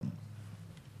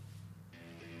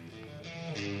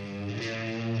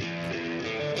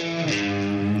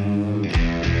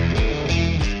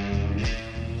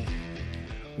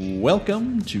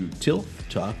Welcome to Tilth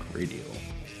Talk Radio.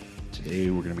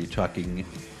 Today we're going to be talking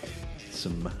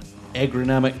some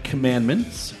agronomic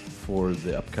commandments for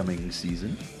the upcoming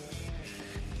season.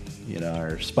 In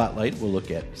our spotlight, we'll look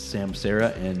at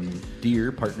Samsara and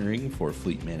Deere partnering for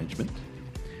fleet management.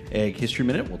 Ag History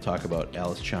Minute, we'll talk about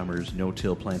Alice Chalmers'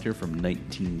 no-till planter from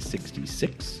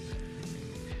 1966.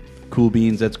 Cool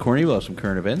Beans, That's Corny, we'll have some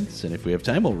current events. And if we have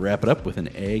time, we'll wrap it up with an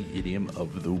Ag Idiom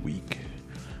of the Week.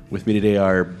 With me today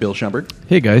are Bill Schomburg.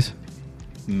 Hey, guys.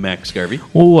 Max Garvey.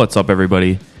 Well, what's up,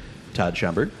 everybody? Todd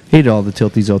Schomburg. Hey to all the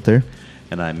tilties out there.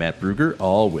 And I'm Matt Brugger,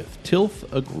 all with Tilth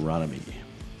Agronomy.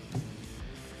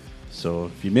 So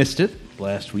if you missed it,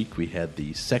 last week we had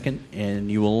the second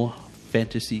annual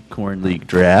Fantasy Corn League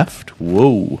draft.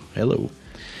 Whoa, hello.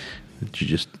 Did you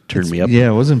just turn me up? Yeah,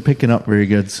 it wasn't picking up very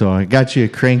good, so I got you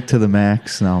cranked to the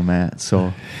max now, Matt. So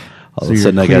All so of a you're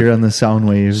sudden I clear got on the sound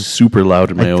waves. super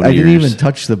loud in my own I ears. didn't even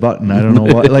touch the button. I don't know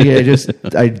what.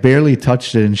 I barely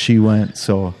touched it, and she went.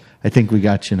 So I think we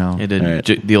got you now. It did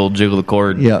Right. the old jiggle the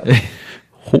cord. Yeah.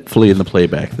 Hopefully in the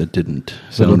playback that didn't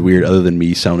sound weird, other than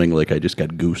me sounding like I just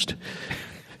got goosed.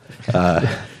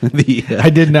 I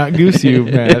did not goose you,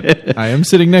 Matt. I am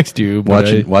sitting next to you,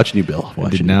 but Watching you, Bill. I Watching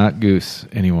did you. not goose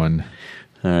anyone.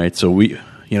 All right, so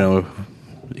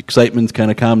excitement's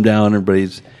kind of calmed down.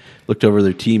 Everybody's looked over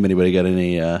their team. Anybody got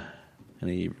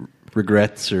any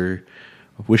regrets or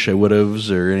wish I would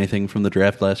have's or anything from the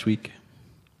draft last week?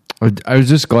 I was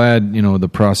just glad, the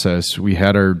process. We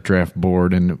had our draft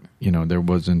board, and there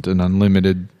wasn't an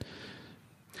unlimited.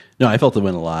 No, I felt it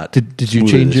went a lot. Did you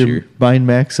smoother change this your year. mind,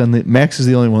 Max? Max is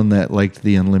the only one that liked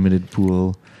the unlimited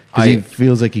pool. 'Cause he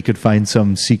feels like he could find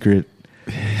some secret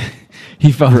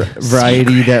He found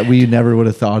variety that we never would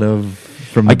have thought of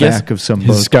from the back of some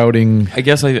his book. scouting. I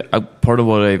guess part of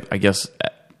what I guess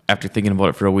after thinking about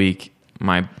it for a week,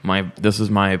 this is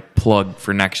my plug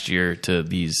for next year to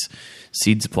these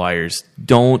seed suppliers.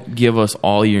 Don't give us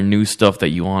all your new stuff that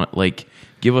you want. Like,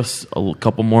 give us a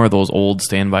couple more of those old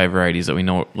standby varieties that we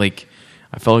know. Like,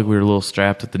 I felt like we were a little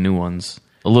strapped with the new ones.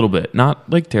 A little bit. Not,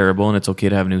 like, terrible, and it's okay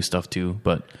to have new stuff, too.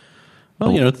 But,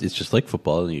 Well, it's just like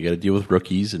football. You got to deal with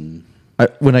rookies. And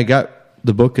When I got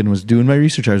the book and was doing my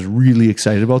research, I was really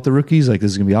excited about the rookies. Like,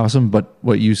 this is going to be awesome. But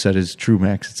what you said is true,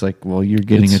 Max. It's like, well, you're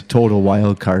getting a total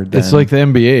wild card then. It's like the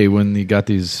NBA when you got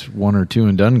these one or two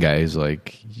and done guys.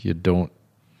 Like, you don't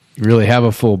really have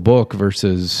a full book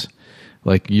versus,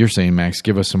 like you're saying, Max,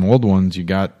 give us some old ones. You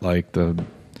got like the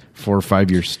 4 or 5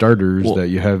 year starters that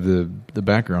you have the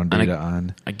background data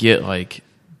on. I get, like,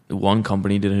 one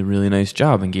company did a really nice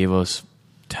job and gave us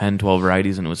 10, 12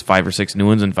 varieties, and it was 5 or 6 new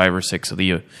ones and 5 or 6 of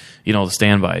the, the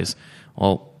standbys.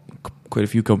 Well, quite a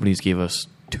few companies gave us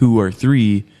 2 or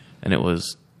 3, and it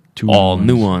was all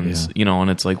new ones, and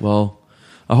it's like, well,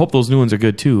 I hope those new ones are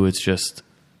good too. It's just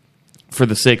for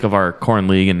the sake of our corn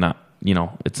league, and not,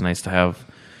 it's nice to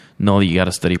know that you got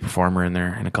a steady performer in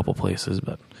there in a couple places.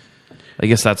 But I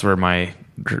guess that's where my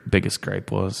biggest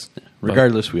gripe was.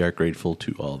 regardless, we are grateful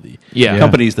to all the Yeah.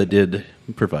 companies that did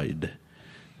provide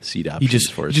seed options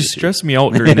for us. You just this year. stress me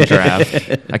out during the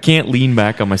draft. I can't lean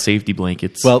back on my safety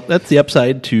blankets. Well, that's the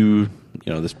upside to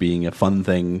this being a fun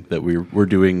thing that we're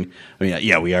doing. I mean,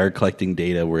 yeah, we are collecting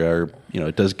data. We are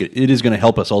it is going to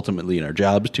help us ultimately in our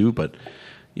jobs too. But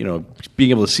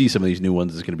being able to see some of these new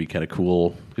ones is going to be kind of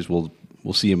cool because we'll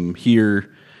see them here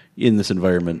in this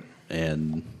environment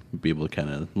and be able to kind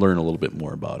of learn a little bit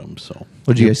more about them. So,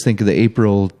 what do you guys think of the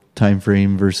April time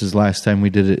frame versus last time we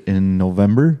did it in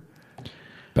November?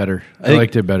 Better. I think-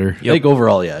 liked it better. I think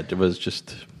overall, yeah, it was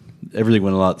just everything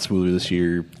went a lot smoother this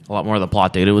year. a lot more of the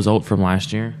plot data was out from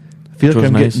last year. I feel Which like was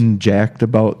I'm nice. getting jacked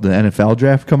about the NFL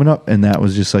draft coming up, and that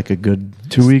was just like a good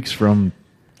 2 weeks from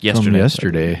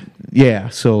yesterday. Yeah,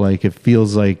 so like it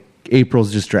feels like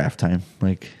April's just draft time.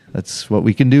 Like that's what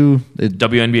we can do.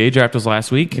 WNBA draft was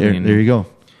last week. There you go.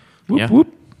 Yeah.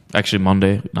 whoop. Actually,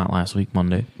 Monday, not last week.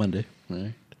 Monday. All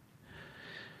right.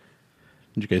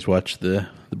 Did you guys watch the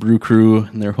Brew Crew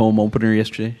and their home opener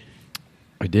yesterday?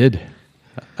 I did.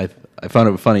 I found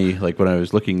it funny, like when I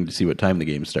was looking to see what time the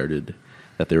game started,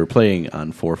 that they were playing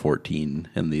on 4:14,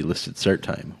 and the listed start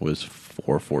time was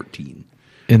 4:14.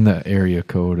 In the area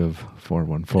code of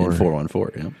 414. And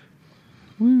 414, yeah.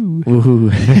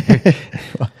 Woohoo!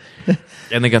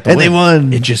 And they got the And win. they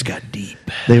won. It just got deep.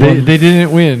 They They won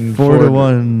didn't win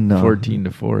 4-1. No.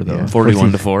 14-4 though. Yeah.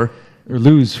 41-4. Or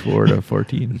lose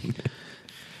 4-14.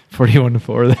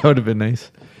 41-4. That would have been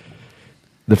nice.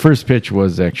 The first pitch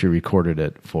was actually recorded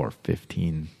at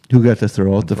 4:15. Who got to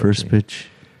throw out the first pitch?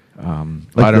 I don't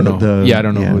know. I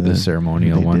don't know who the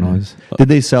ceremonial they one didn't. was. Did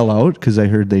they sell out? Because I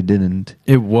heard they didn't.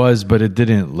 It was, but it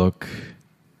didn't look.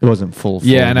 It wasn't full.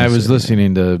 Yeah, and I was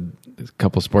listening to a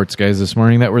couple sports guys this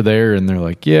morning that were there, and they're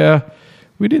like, "Yeah,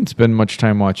 we didn't spend much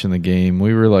time watching the game.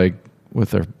 We were like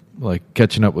with our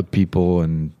catching up with people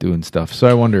and doing stuff." So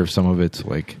I wonder if some of it's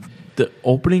like the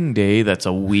opening day. That's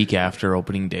a week after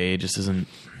opening day. Just isn't.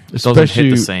 It doesn't hit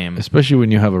the same, especially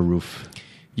when you have a roof.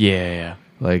 Yeah.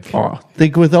 Like,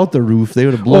 think without the roof, they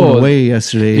would have blown away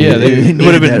yesterday. Yeah, it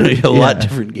would have been a lot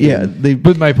different game. Yeah,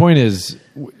 but my point is,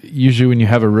 usually when you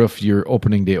have a roof, you're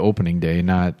opening day,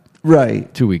 not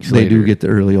right 2 weeks they later. do get the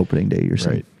early opening day. You're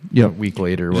saying, right? Yeah, a week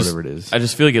later, whatever it is. I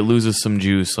just feel like it loses some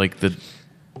juice. Like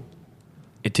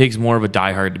it takes more of a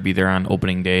diehard to be there on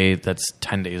opening day. That's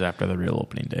 10 days after the real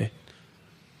opening day.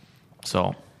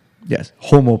 So. Yes,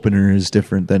 home opener is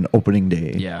different than opening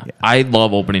day. Yeah. I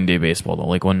love opening day baseball though.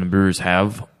 Like when the Brewers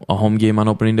have a home game on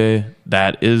opening day,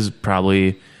 that is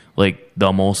probably like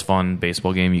the most fun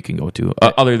baseball game you can go to,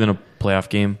 other than a playoff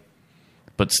game.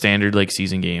 But standard like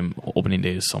season game, opening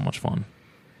day is so much fun.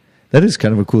 That is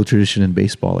kind of a cool tradition in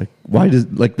baseball. Like why does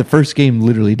the first game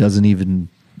literally doesn't even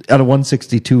out of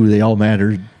 162 they all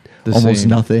matter almost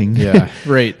nothing. Yeah,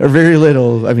 right. Or very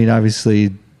little. I mean,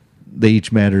 obviously they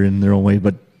each matter in their own way,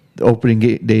 but the opening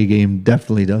day game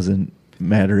definitely doesn't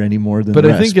matter any more than but the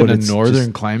I rest. think in a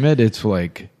northern climate, it's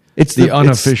like it's the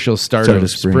unofficial start of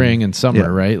spring and summer, yeah.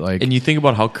 right? Like, and you think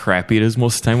about how crappy it is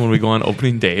most of the time when we go on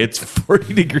opening day. It's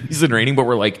 40 degrees and raining, but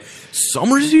we're like,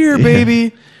 summer's here,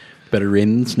 baby. Better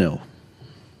rain than snow.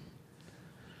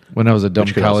 When I was a dumb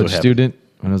college student,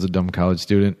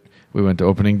 we went to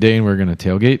opening day and we were going to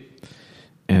tailgate.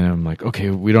 And I'm like, okay,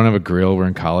 we don't have a grill. We're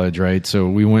in college, right? So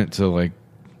we went to like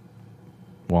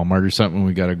Walmart or something.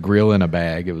 We got a grill in a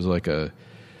bag. It was like the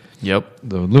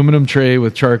aluminum tray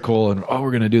with charcoal, and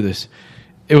we're gonna do this.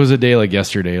 It was a day like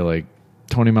yesterday, like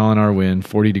 20-mile-an-hour wind,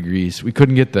 40 degrees. We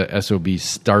couldn't get the SOB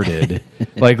started,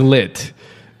 like lit.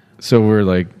 So we're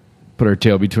like, put our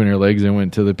tail between our legs and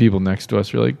went to the people next to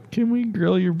us. We're like, can we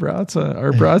grill our brats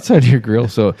on your grill?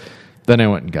 So then I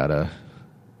went and got a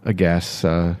gas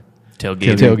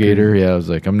tailgater. Yeah, I was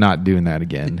like, I'm not doing that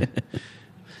again.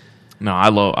 No, I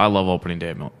love opening day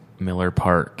at Miller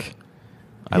Park.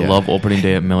 I love opening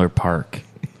day at Miller Park.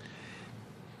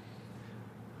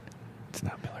 It's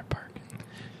not Miller Park.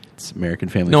 It's American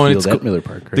Family Field at Miller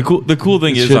Park. Right? The cool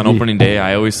thing is on opening day,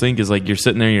 I always think is like you're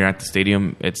sitting there, you're at the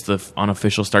stadium. It's the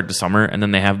unofficial start to summer, and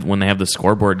then when they have the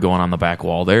scoreboard going on the back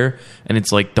wall there, and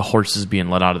it's like the horses being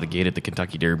let out of the gate at the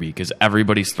Kentucky Derby because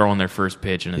everybody's throwing their first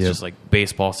pitch, and it's just like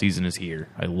baseball season is here.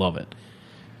 I love it.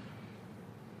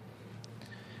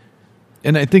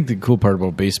 And I think the cool part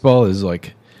about baseball is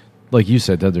like you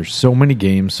said, that there's so many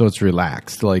games, so it's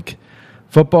relaxed. Like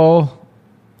football,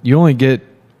 you only get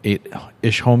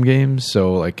 8-ish home games,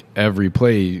 so like every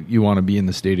play you want to be in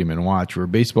the stadium and watch. Where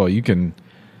baseball, you can.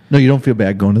 No, you don't feel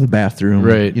bad going to the bathroom.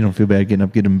 Right. You don't feel bad getting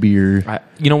up, getting beer.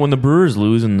 When the Brewers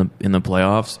lose in the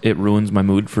playoffs, it ruins my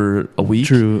mood for a week.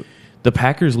 True. The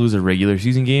Packers lose a regular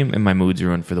season game, and my mood's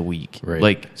ruined for the week. Right.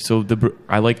 Like, so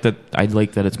I like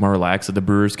that it's more relaxed. That the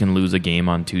Brewers can lose a game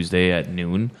on Tuesday at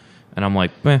noon, and I'm like,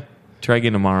 try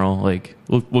again tomorrow. Like,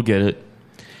 we'll get it.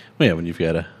 Well, yeah, when you've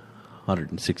got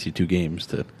 162 games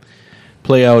to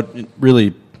play out,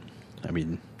 really, I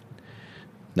mean,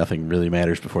 nothing really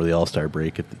matters before the All-Star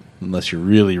break unless you're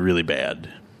really, really bad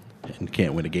and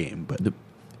can't win a game. But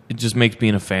it just makes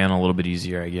being a fan a little bit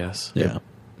easier, I guess. Yeah.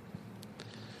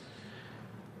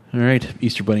 All right,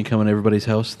 Easter Bunny coming to everybody's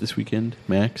house this weekend.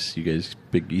 Max, you guys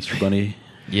big Easter Bunny?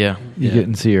 Yeah. You get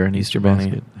and see her an Easter Bunny.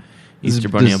 basket. Easter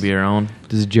Bunny will be around.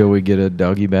 Does Joey get a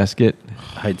doggy basket?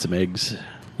 Hide some eggs.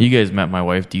 You guys met my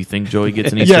wife. Do you think Joey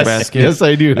gets an Easter basket? Yes,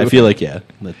 I do. I feel like, yeah,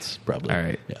 that's probably. All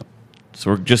right. Yeah.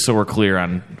 So we're clear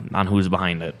on who's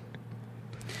behind it.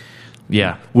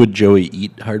 Yeah. Would Joey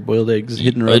eat hard-boiled eggs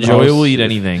hidden around the Joey house? will eat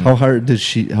anything. How hard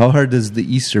does the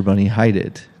Easter Bunny hide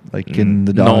it? Like in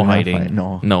the dog? No hiding.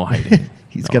 No hiding.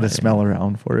 He's got to smell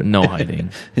around for it. No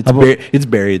hiding. It's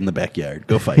buried in the backyard.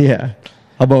 Go fight. Yeah.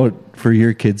 How about for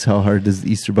your kids? How hard does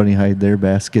the Easter Bunny hide their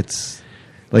baskets?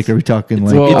 Like, are we talking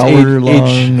like hour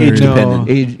long? Age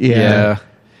dependent. Yeah.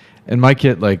 And my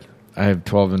kid, like, I have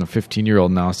 12 and a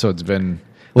 15-year-old now, so it's been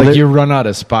you run out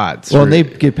of spots. Well, and they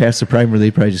get past the prime where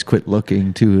they probably just quit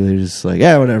looking too. They're just like,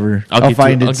 whatever. I'll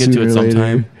find it. I'll get to it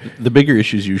sometime. The bigger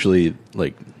issue is usually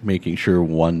like making sure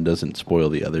one doesn't spoil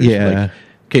the other. Yeah. Like,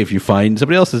 okay, if you find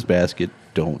somebody else's basket,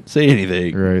 don't say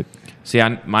anything. Right. See,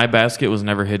 my basket was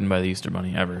never hidden by the Easter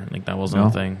Bunny ever. Like that wasn't a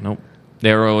thing. Nope.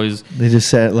 They were always. They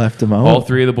just left them out. All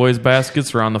three of the boys'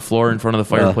 baskets were on the floor in front of the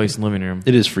fireplace in the living room.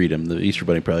 It is freedom. The Easter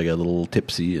Bunny probably got a little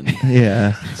tipsy and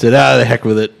yeah. said, the heck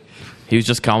with it. He was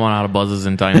just coming out of buzzes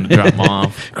in time to drop him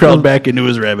off. Crawled back into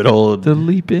his rabbit hole and The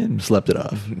leap in. slept it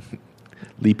off.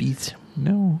 Leapies.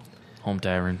 No. Home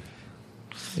tavern.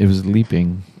 It was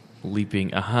leaping.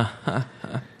 Leaping.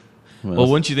 Well,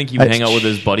 wouldn't you think he would hang out with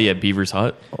his buddy at Beaver's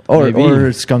Hut?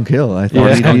 Or Skunk Hill. I thought Yeah.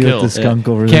 he'd Skunk be Hill. with the skunk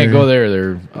over there. Can't go there.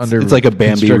 They're under. It's like a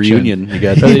Bambi construction. reunion. You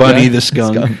got the bunny, the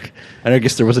skunk. And I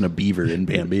guess there wasn't a beaver in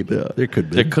Bambi, but there could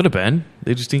be. There could have been.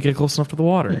 They just didn't get close enough to the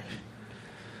water.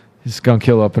 Is Skunk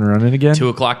Hill up and running again?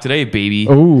 2:00 today, baby.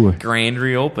 Oh, Grand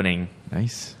reopening.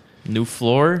 nice. New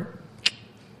floor.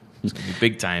 It's gonna be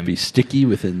big time. Be sticky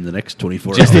within the next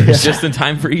 24 Just, hours. just in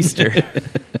time for Easter.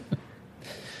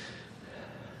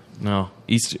 No,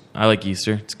 Easter. I like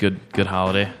Easter. It's a good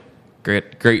holiday.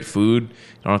 Great food. You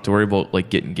don't have to worry about like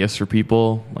getting gifts for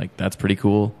people. Like that's pretty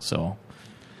cool. So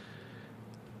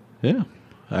Yeah.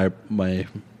 My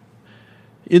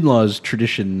in-laws'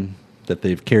 tradition that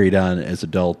they've carried on as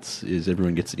adults is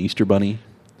everyone gets an Easter bunny,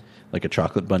 like a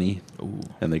chocolate bunny. Ooh.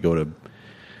 And they go to,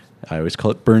 I always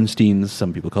call it Bernstein's.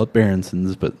 Some people call it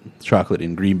Berenson's, but it's chocolate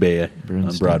in Green Bay on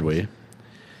Bernstein's. Broadway.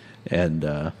 And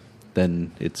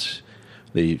then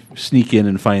they sneak in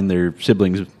and find their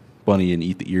siblings' bunny and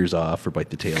eat the ears off or bite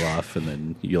the tail off. And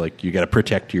then you got to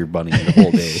protect your bunny the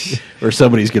whole day. Or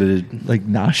somebody's going to, Like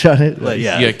nosh on it.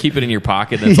 yeah. you gotta keep it in your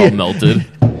pocket. That's all melted.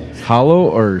 Hollow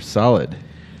or solid?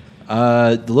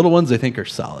 The little ones I think are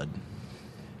solid.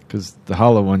 Because the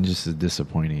hollow one just is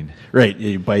disappointing. Right,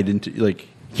 you bite into you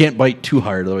can't bite too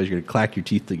hard, otherwise you're gonna clack your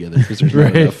teeth together because there's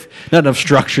Right. not enough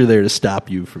structure there to stop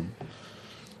you from.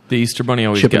 The Easter bunny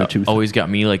Chipping a tooth. always got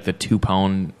me like the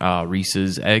 2-pound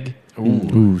Reese's egg.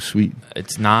 Ooh, sweet.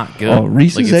 It's not good. Oh,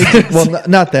 Reese's Like, egg? Well,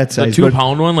 not that The size. but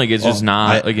 2-pound one, like it's just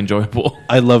not like enjoyable.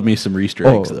 I love me some Reester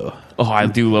eggs though. Oh, I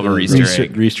do love a Reester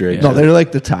egg. Reester eggs. No, they're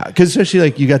like the top. Because especially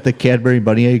like you got the Cadbury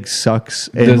bunny egg sucks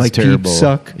and That's like terrible. Peeps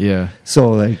suck. Yeah. So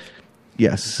like,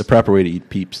 yes. The proper way to eat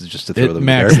Peeps is just to throw them in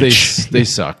Max, garbage. they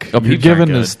suck. Oh, You're Peeps giving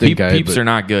aren't good. this stink eye, Peeps but are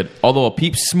not good. Although a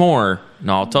Peeps s'more,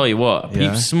 no, I'll tell you what, a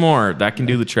Yeah? Peeps s'more, that can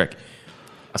do the trick.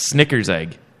 A Snickers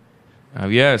egg. Oh,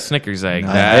 yeah, a Snickers egg.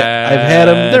 I've had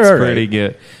 'em. They're That's all right. pretty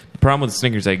good. The problem with the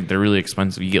Snickers egg, they're really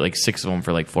expensive. You get like 6 of them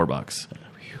for like $4.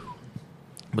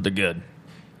 But they're good.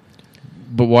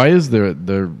 But why is the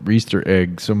Reester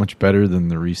egg so much better than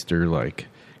the Reester like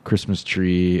Christmas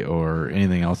tree or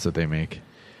anything else that they make?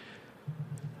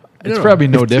 It's probably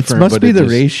no different. It must but be it the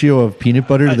just- ratio of peanut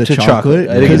butter to the to chocolate. chocolate.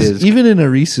 I think it Because is. even in a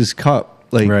Reese's cup,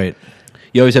 like Right.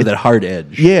 You always have that hard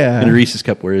edge. Yeah. In a Reese's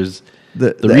cup, whereas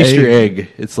the Reester egg,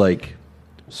 it's like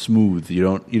smooth.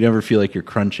 You never feel like you're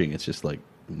crunching. It's just like,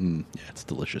 yeah, it's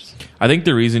delicious. I think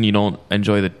the reason you don't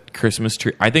enjoy the Christmas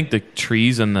tree, I think the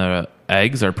trees and the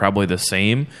eggs are probably the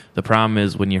same. The problem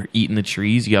is when you're eating the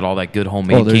trees, you got all that good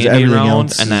homemade there's candy everything around,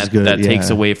 else and is that, good, that takes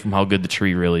yeah. away from how good the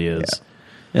tree really is.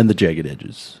 And the jagged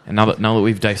edges. And now that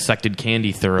we've dissected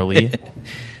candy thoroughly,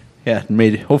 Yeah,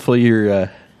 made hopefully your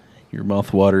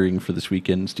mouth watering for this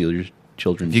weekend. Steal your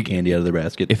children's candy out of their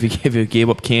basket. if you gave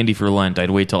up candy for Lent,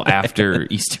 I'd wait till after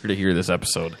Easter to hear this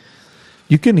episode.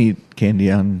 You can eat candy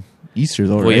on Easter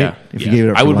though, Well, right? yeah, If yeah. you gave it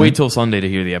up I for would wait Lent. till Sunday to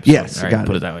hear the episode. Yes, All right, got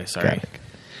put it. it that way. Sorry. Got it.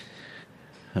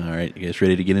 All right, you guys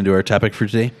ready to get into our topic for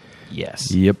today?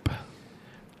 Yes. Yep.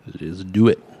 Let's do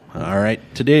it. All right,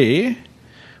 today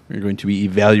we're going to be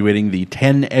evaluating the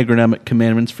 10 agronomic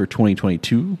commandments for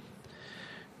 2022.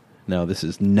 Now, this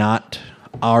is not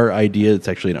our idea. It's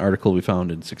actually an article we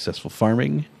found in Successful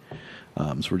Farming.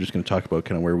 So we're just going to talk about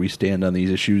kind of where we stand on these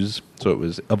issues. So it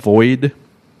was Avoid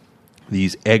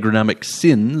These Agronomic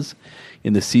Sins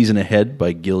in the Season Ahead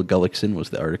by Gil Gullickson was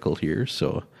the article here.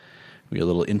 So we got a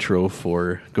little intro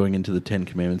for going into the 10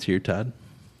 commandments here, Todd.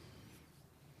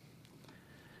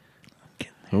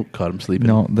 Oh, caught him sleeping.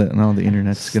 No, the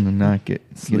internet's gonna not get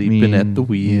Sleeping me at the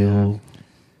wheel.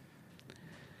 Yeah.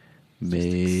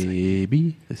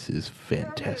 Maybe. This is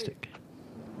fantastic.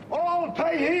 All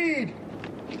pay heed.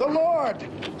 The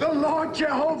Lord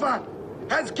Jehovah,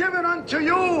 has given unto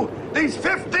you these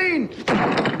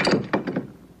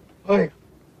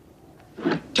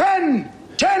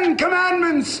 10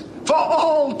 commandments for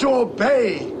all to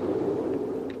obey.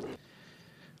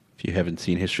 If you haven't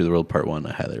seen History of the World Part 1,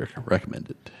 I highly recommend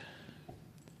it.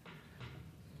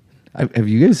 Have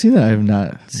you guys seen that? I have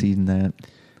not seen that.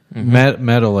 Matt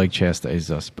will like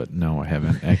chastise us, but no, I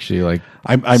haven't actually. Like,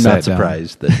 I'm sat not down.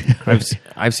 surprised that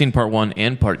I've seen part 1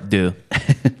 and part 2.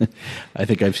 I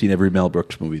think I've seen every Mel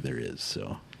Brooks movie there is.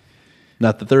 So,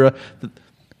 not that they're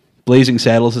Blazing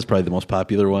Saddles is probably the most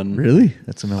popular one. Really?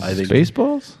 That's enough. I think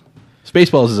Spaceballs.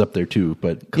 Spaceballs is up there too,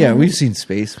 but Yeah, we've seen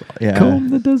Space. Yeah. Comb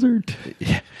the desert.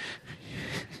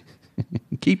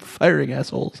 keep firing,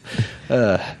 assholes.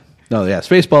 No, yeah,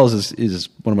 Spaceballs is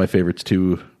one of my favorites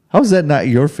too. How is that not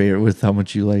your favorite with how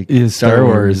much you like Is Star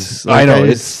Wars. I know Like,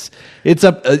 it's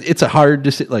a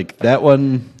hard like that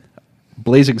one.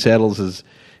 Blazing Saddles is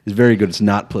very good. It's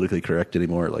not politically correct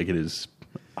anymore. Like it is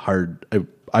hard.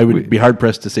 I would be hard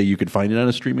pressed to say you could find it on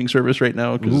a streaming service right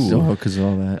now because of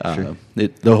all that. Sure.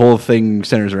 the whole thing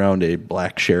centers around a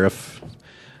black sheriff,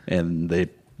 and they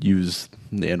use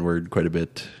the N-word quite a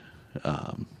bit.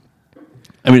 I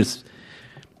mean,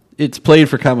 it's played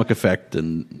for comic effect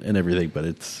and everything, but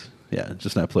it's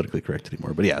just not politically correct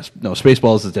anymore. But yeah, no,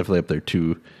 Spaceballs is definitely up there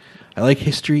too. I like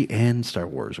history and Star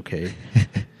Wars. Okay,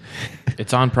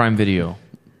 It's on Prime Video.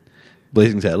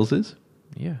 Blazing Saddles is.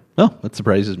 Yeah. Oh, that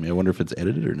surprises me. I wonder if it's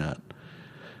edited or not.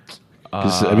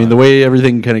 Because I mean, the way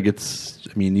everything kind of gets.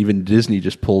 I mean, even Disney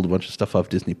just pulled a bunch of stuff off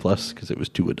Disney Plus because it was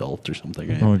too adult or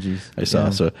something. Oh, jeez. I saw. Yeah.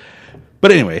 So,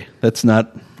 but anyway, that's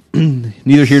not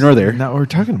neither here nor there. Not what we're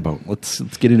talking about. Let's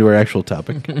get into our actual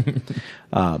topic.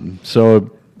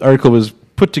 So, article was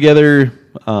put together.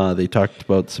 They talked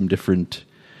about some different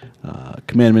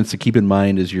commandments to keep in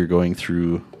mind as you're going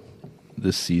through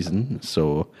this season.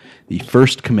 So, the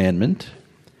first commandment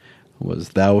was,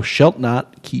 "Thou shalt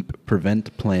not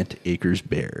prevent plant acres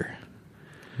bare."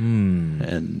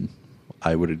 And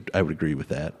I would agree with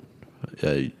that.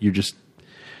 You're just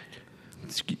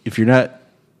if you're going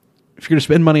to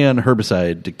spend money on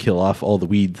herbicide to kill off all the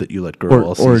weeds that you let grow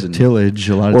all Or season, tillage.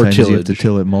 A lot of times you have to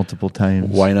till it multiple times.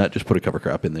 why not just put a cover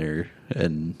crop in there?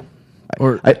 And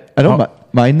I don't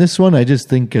mind this one. I just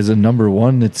think as a number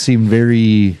one, it seemed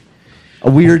very a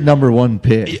weird number one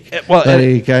pick. well,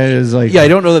 like, I was like, I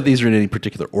don't know that these are in any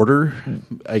particular order.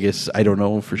 I guess I don't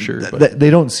know for sure. But they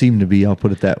don't seem to be. I'll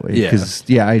put it that way. Yeah. Because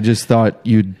I just thought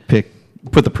you'd pick.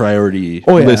 put the priority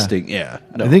Oh, yeah. listing. Yeah,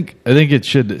 no. I think it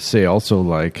should say also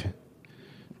like,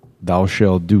 "Thou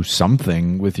shalt do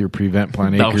something with your prevent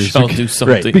plant Thou acres." shalt do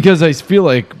something. Right. Because I feel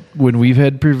like when we've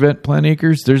had prevent plant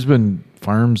acres, there's been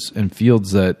farms and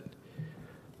fields that,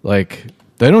 like,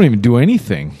 they don't even do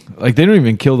anything. Like, they don't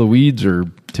even kill the weeds or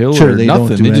till Sure, or they don't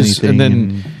nothing. do They just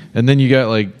anything, and then you got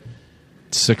like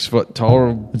 6 foot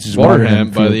tall just water water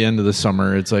hemp by field. the end of the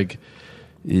summer. It's like,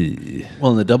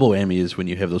 Well, and the double whammy is when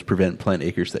you have those prevent plant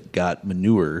acres that got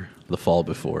manure the fall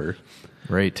before,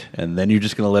 right. and then you're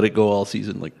just going to let it go all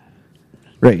season. Like,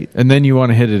 Right. And then you want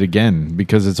to hit it again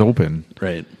because it's open.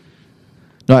 right?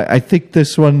 No, I think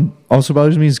this one also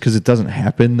bothers me is because it doesn't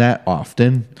happen that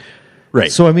often. Right.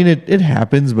 So, I mean, it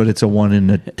happens, but it's a 1 in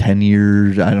a 10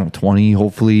 years, 20,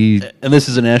 hopefully. And this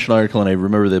is a national article, and I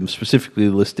remember them specifically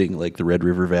listing like the Red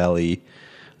River Valley,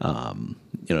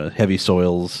 heavy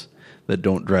soils that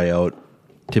don't dry out.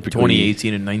 Typically,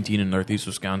 2018 and 19 in Northeast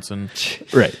Wisconsin.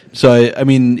 right? So I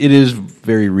mean, it is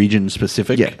very region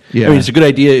specific. Yeah, yeah. I mean, it's a good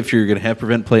idea if you're going to have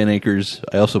prevent plant acres.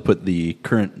 I also put the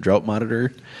current drought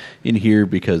monitor in here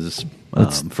because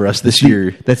for us this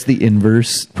year, That's the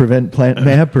inverse prevent plant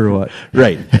map or what?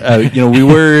 right?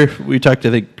 We talked. I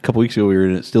think a couple weeks ago we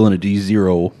were still in a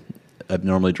D0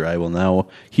 abnormally dry. Well, now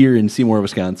here in Seymour,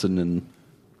 Wisconsin, and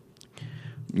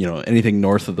anything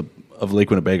north of Lake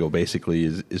Winnebago basically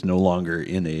is no longer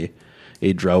in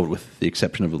a drought, with the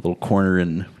exception of a little corner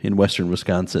in western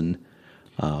Wisconsin.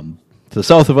 To the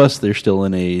south of us, they're still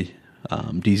in a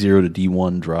D0 to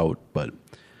D1 drought, but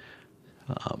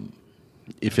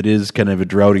if it is kind of a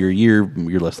droughtier year,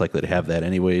 you're less likely to have that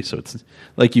anyway. So it's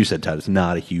like you said, Todd, it's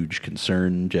not a huge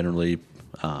concern generally,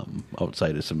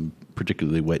 outside of some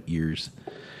particularly wet years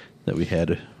that we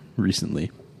had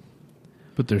recently.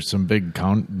 But there's some big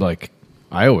like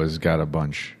Iowa's got a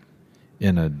bunch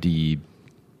in a D1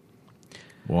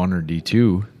 or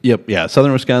D2. Yep, yeah,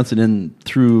 southern Wisconsin and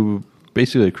through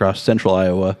basically across central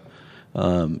Iowa,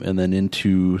 and then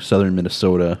into southern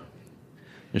Minnesota.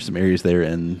 There's some areas there,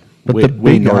 and But way, the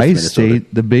way big north I Minnesota.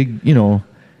 state, the big,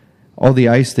 all the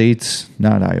I states,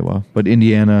 not Iowa, but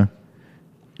Indiana,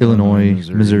 Illinois,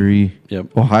 Missouri,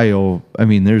 Yep. Ohio. I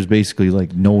mean, there's basically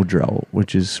like no drought,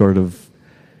 which is sort of,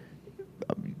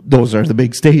 those are the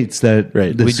big states that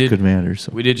Right. this could matter.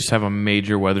 So We did just have a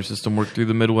major weather system work through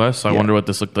the Midwest. So I wonder what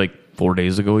this looked like 4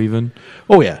 days ago even.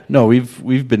 Oh yeah, no,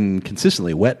 we've been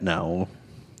consistently wet now.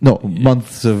 no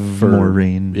months of more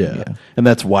rain. Yeah. And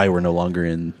that's why we're no longer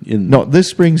in. No, this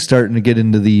spring's starting to get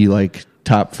into the like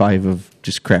top 5 of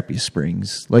just crappy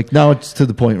springs. Like now it's to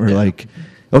the point where like,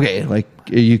 okay, like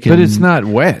you can, But it's not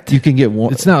wet. You can get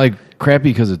one. It's not like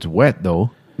crappy because it's wet though.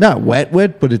 Not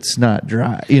wet, but it's not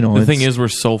dry. The thing is, we're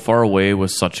so far away with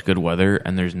such good weather,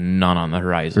 and there's none on the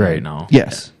horizon right now.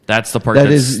 yes, That's the part That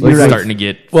that's is- you're right. starting to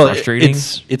get well, frustrating.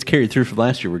 it's carried through from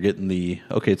last year. We're getting it's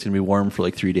going to be warm for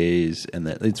like 3 days, and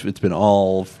that it's been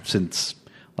all since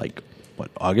like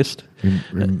August?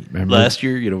 Remember, Last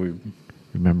year, we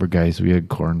remember, guys, we had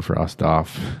corn frost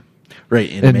off. right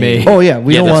In May. Oh yeah,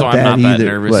 we don't that's want why I'm that not that either.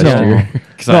 nervous But- this no, year.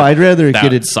 'Cause no, I'd rather that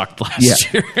get it sucked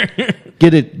last year.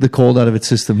 get the cold out of its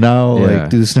system now. Yeah. Like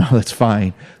do this now. That's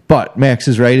fine. But Max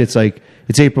is right. It's like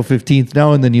it's April 15th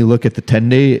now, and then you look at the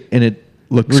 10-day, and it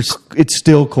looks it's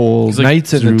still cold. like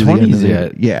nights in the through end 20s of the-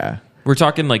 yet. Yeah. We're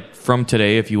talking like from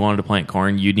today, if you wanted to plant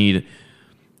corn, you need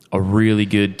a really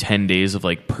good 10 days of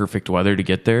like perfect weather to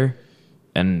get there.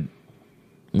 And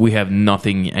we have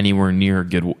nothing anywhere near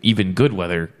even good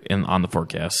weather on the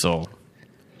forecast. So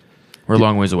we're a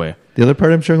long ways away. The other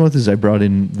part I'm struggling with is I brought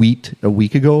in wheat a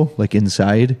week ago, like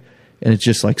inside, and it's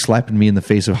just like slapping me in the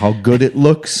face of how good it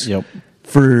looks. Yep.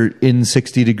 For in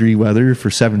 60-degree weather for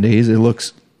 7 days, it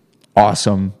looks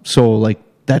awesome. So like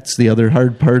that's the other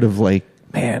hard part of like,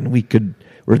 man,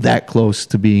 we're that close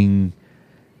to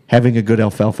having a good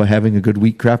alfalfa, having a good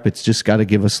wheat crop. It's just got to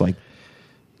give us like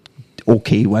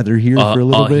okay weather here for a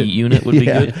little bit. Heat unit would be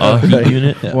Yeah. good. A heat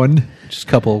unit. Yeah. One. Just a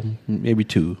couple, maybe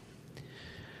two.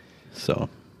 So,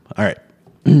 all right.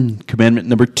 Commandment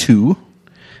number 2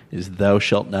 is thou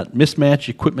shalt not mismatch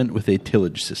equipment with a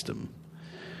tillage system.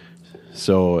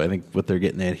 So I think what they're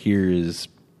getting at here is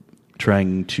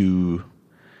trying to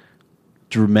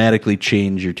dramatically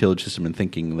change your tillage system and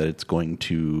thinking that it's going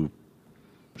to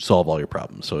solve all your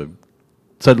problems. So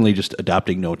suddenly just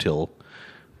adopting no-till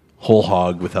whole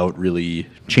hog without really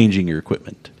changing your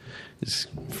equipment is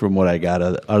from what I got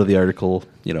out of the article,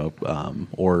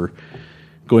 or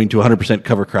going to 100%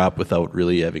 cover crop without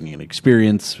really having an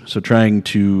experience. So trying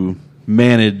to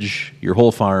manage your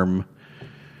whole farm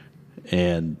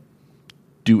and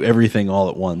do everything all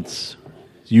at once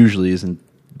usually isn't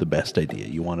the best idea.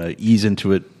 You want to ease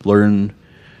into it, learn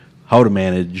how to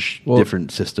manage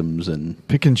different systems, and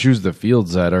Pick and choose the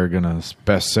fields that are going to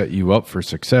best set you up for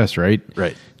success, right?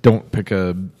 Right. Don't pick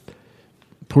a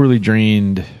poorly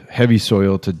drained, heavy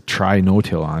soil to try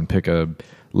no-till on. Pick a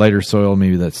lighter soil,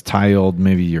 maybe that's tiled,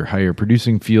 maybe your higher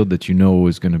producing field that you know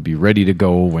is going to be ready to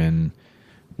go when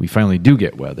we finally do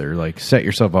get weather. Like, set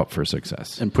yourself up for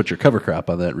success. put your cover crop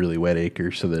on that really wet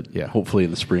acre so that hopefully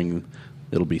in the spring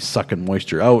it'll be sucking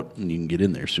moisture out and you can get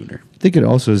in there sooner. I think it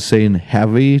also is saying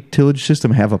have a tillage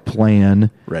system, have a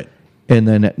plan, Right. and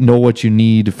then know what you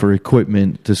need for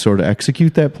equipment to sort of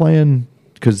execute that plan,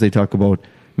 because they talk about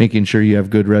making sure you have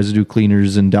good residue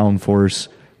cleaners and downforce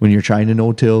when you're trying to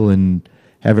no-till and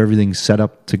have everything set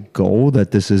up to go,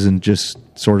 that this isn't just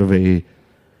sort of a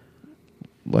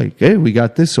like, hey, we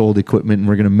got this old equipment and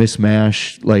we're going to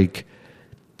mismash like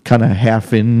kind of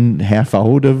half in, half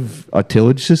out of a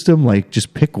tillage system. Like,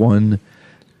 just pick one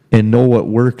and know what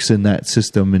works in that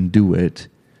system and do it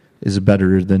is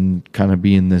better than kind of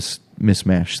being this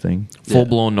mismatch thing.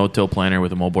 Full-blown no-till planter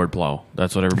with a moldboard plow.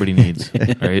 That's what everybody needs,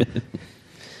 right?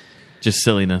 Just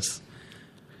silliness.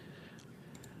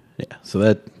 Yeah. So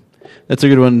that's a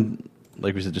good one.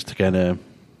 Like we said, just to kind of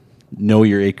know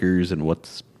your acres and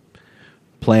what's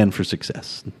planned for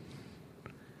success.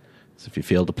 So if you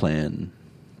fail to plan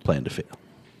to fail.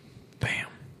 Bam.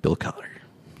 Bill Collar.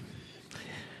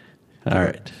 All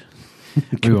right.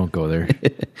 We won't go there.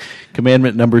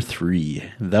 Commandment number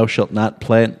 3, thou shalt not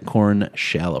plant corn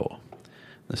shallow.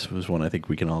 This was one I think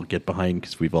we can all get behind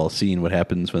because we've all seen what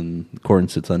happens when corn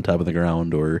sits on top of the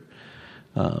ground, or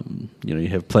you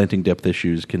have planting depth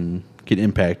issues can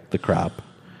impact the crop.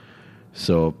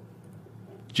 So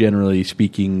generally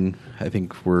speaking, I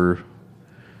think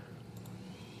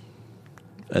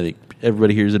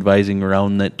everybody here is advising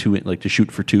around that 2, like to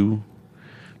shoot for 2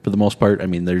 for the most part. I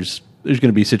mean, there's going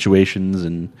to be situations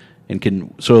and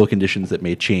soil conditions that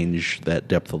may change that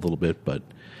depth a little bit, but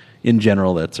in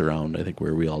general, that's around, I think,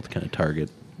 where we all kind of target.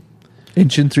 1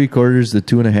 3/4 to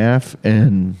 2.5,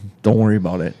 and don't worry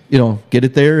about it. Get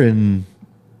it there and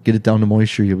get it down to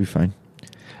moisture. You'll be fine.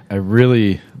 I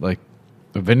really like,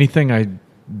 of anything,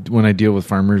 when I deal with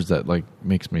farmers, that like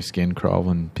makes my skin crawl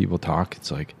when people talk.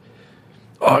 It's like,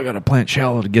 oh, I got to plant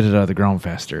shallow to get it out of the ground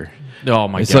faster. Oh,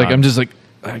 my God. It's like, I'm just like,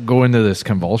 I go into this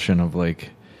convulsion of like,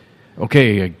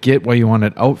 okay, I get why you want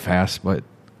it out fast, but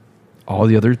all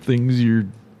the other things you're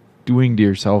doing to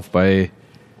yourself by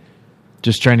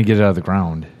just trying to get it out of the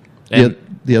ground. And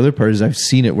The other part is I've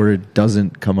seen it where it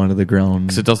doesn't come out of the ground.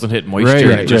 because it doesn't hit moisture,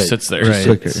 Right, it just right. sits there. Right.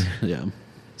 quicker. Yeah.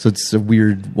 So it's a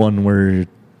weird one where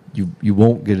you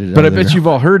won't get it But I out of the bet ground. you've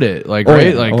all heard it, like, Oh,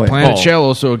 right? yeah. Like, Oh, yeah. plant it Oh.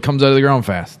 shallow so it comes out of the ground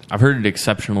fast. I've heard it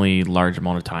exceptionally large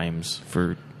amount of times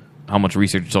for how much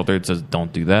research is out there that says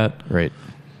don't do that. Right.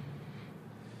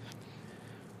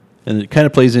 And it kind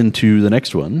of plays into the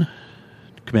next one.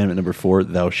 Commandment number 4,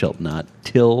 thou shalt not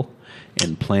till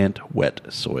and plant wet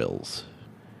soils.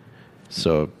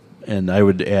 So And I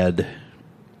would add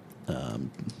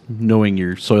knowing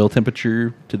your soil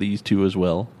temperature to these two as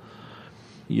well.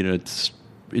 You know, it's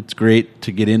great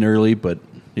to get in early, but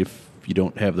if you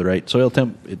don't have the right soil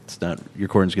temp, it's not, your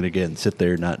corn's going to again sit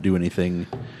there, not do anything.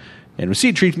 And with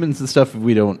seed treatments and stuff,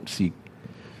 we don't see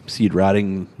seed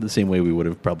rotting the same way we would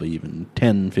have probably even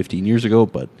 10, 15 years ago,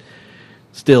 but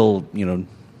still, you know,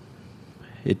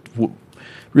 it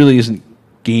really isn't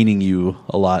gaining you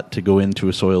a lot to go into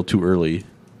a soil too early.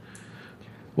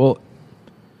 Well,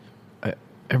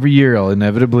 every year I'll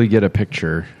inevitably get a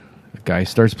picture. A guy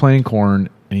starts planting corn,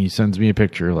 and he sends me a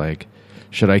picture like,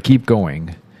 should I keep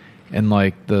going? And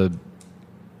like the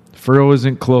furrow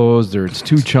isn't closed, or it's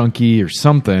too chunky or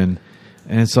something.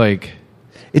 And it's like,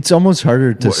 it's almost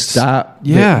harder to stop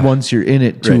once you're in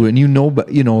it too. Right. And you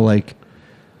know, like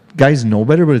guys know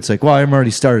better, but it's like, well, I'm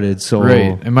already started. So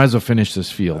right, I might as well finish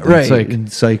this field. Right.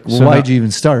 It's like, well, so why'd you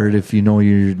even start if you know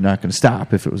you're not going to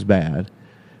stop if it was bad?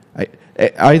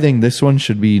 I think this one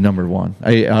should be number one.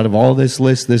 Out of all this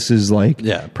list, this is like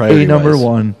priority number wise.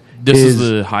 one. This is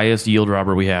the highest yield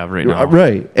robber we have right now.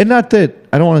 Right. And not that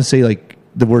I don't want to say like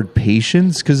the word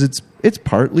patience, because it's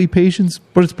partly patience,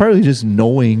 but it's partly just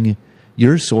knowing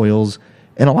your soils.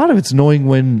 And a lot of it's knowing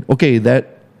when, okay,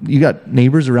 that you got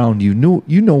neighbors around you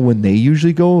know when they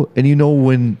usually go, and you know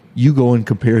when you go in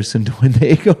comparison to when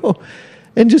they go.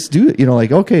 And just do it. You know,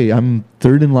 like, okay, I'm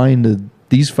third in line to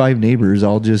these 5 neighbors.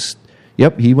 I'll just,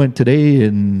 yep, he went today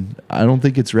and I don't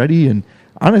think it's ready. And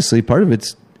honestly, part of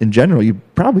it's, in general, you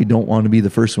probably don't want to be the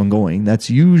first one going. That's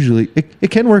usually, it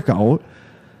can work out,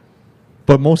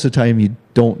 but most of the time you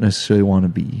don't necessarily want to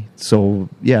be. So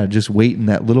yeah, just waiting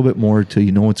that little bit more till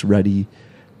you know it's ready,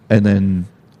 and then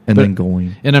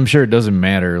going. And I'm sure it doesn't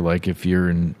matter, like if you're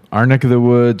in our neck of the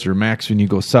woods or Max when you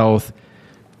go south,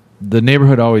 the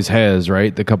neighborhood always has,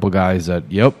 right, the couple guys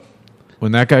that, yep,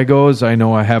 when that guy goes, I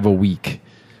know I have a week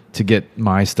to get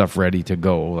my stuff ready to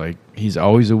go. Like, he's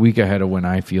always a week ahead of when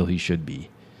I feel he should be.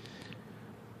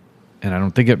 And I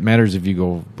don't think it matters if you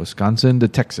go Wisconsin to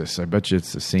Texas. I bet you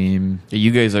it's the same. Yeah,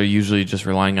 you guys are usually just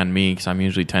relying on me because I'm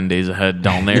usually 10 days ahead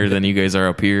down there than you guys are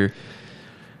up here.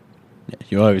 Yeah,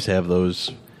 you always have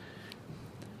those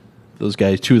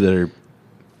guys too that are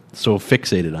so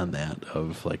fixated on that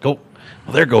of like, oh,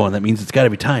 well, they're going. That means it's got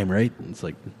to be time, right? And it's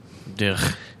like,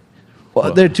 Ugh.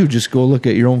 Well, there too, just go look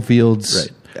at your own fields.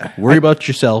 right. Worry about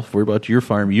yourself. Worry about your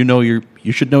farm. You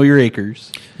should know your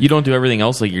acres. You don't do everything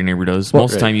else like your neighbor does. Well,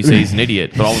 Most of the time you say he's an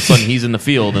idiot, but all of a sudden he's in the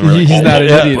field and we're like, He's oh, not an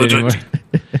yeah, idiot anymore.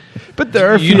 But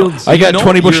there are fields. I got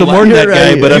 20 bushel more than that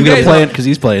guy, but I'm going to plant because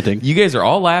he's planting. You guys are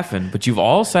all laughing, but you've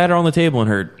all sat around the table and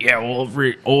heard, yeah, well,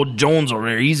 old Jones over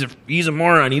there, he's a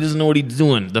moron. He doesn't know what he's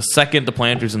doing. The second the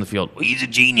planter's in the field, well, he's a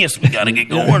genius. We got to get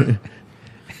going.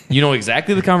 You know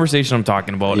exactly the conversation I'm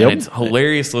talking about, Yep. and it's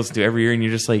hilarious to listen to every year, and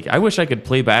you're just like, I wish I could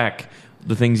play back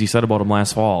the things you said about him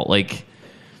last fall. Like,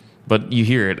 but you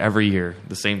hear it every year,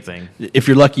 the same thing. If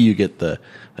you're lucky, you get the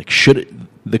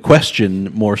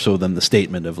question more so than the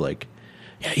statement of like,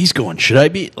 yeah, he's going. Should I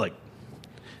be like?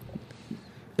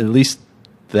 At least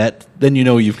that, then you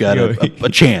know you've got a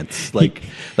chance. Like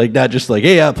not just like,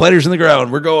 hey, planter's in the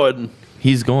ground, we're going.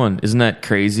 He's going. Isn't that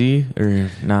crazy or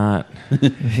not?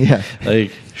 Yeah.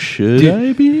 Like, should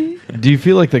I be? Do you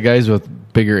feel like the guys with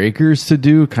bigger acres to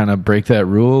do kind of break that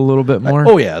rule a little bit more?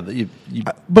 Oh yeah,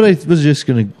 But I was just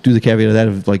going to do the caveat of that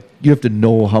of like, you have to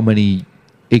know how many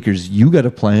acres you got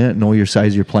to plant, know your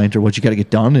size of your planter, what you got to get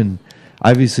done. And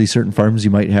obviously certain farms you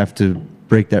might have to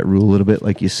break that rule a little bit,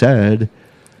 like you said.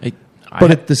 But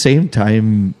at the same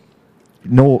time,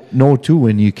 know too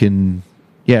when you can,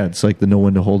 yeah, it's like the know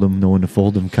when to hold them, know when to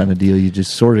fold them kind of deal. You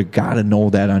just sort of got to know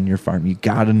that on your farm. You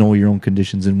got to know your own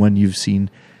conditions and when you've seen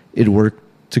it work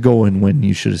to go and when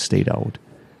you should have stayed out.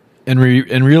 And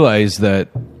realize that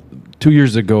 2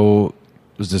 years ago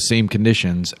it was the same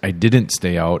conditions. I didn't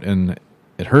stay out, and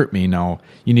it hurt me. Now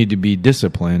you need to be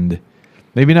disciplined.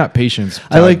 Maybe not patience.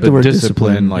 I like but the word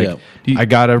discipline. Like, Yeah. I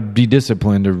gotta be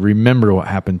disciplined to remember what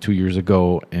happened 2 years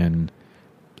ago and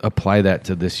apply that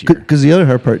to this year. Because the other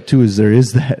hard part too is there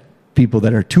is that people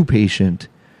that are too patient,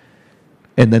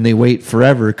 and then they wait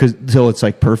forever until it's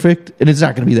like perfect, and it's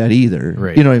not going to be that either.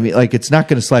 Right. You know what I mean? Like, it's not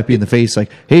going to slap you in the face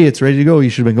like, hey, it's ready to go. You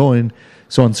should have been going.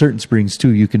 So on certain springs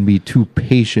too, you can be too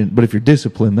patient. But if you're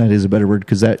disciplined, that is a better word,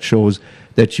 because that shows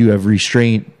that you have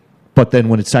restraint. But then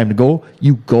when it's time to go,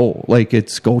 you go. Like,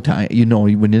 it's go time. You know,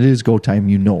 when it is go time,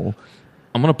 you know.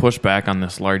 I'm going to push back on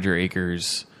this larger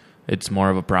acres. It's more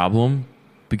of a problem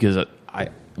because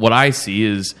what I see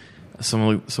is some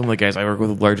of the guys I work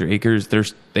with larger acres,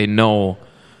 they know,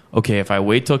 okay, if I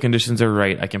wait till conditions are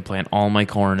right, I can plant all my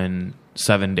corn in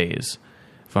 7 days.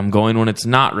 If I'm going when it's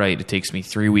not right, it takes me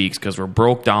 3 weeks because we're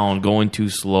broke down, going too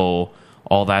slow,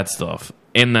 all that stuff.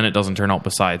 And then it doesn't turn out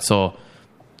besides. So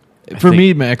For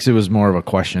me, Max, it was more of a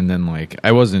question than like,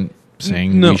 I wasn't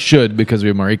saying we should because we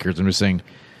have more acres. I'm just saying,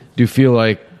 do you feel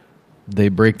like they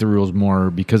break the rules more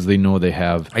because they know they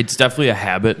have? It's definitely a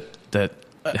habit that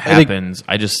happens.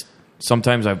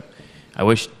 Sometimes I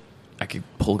wish I could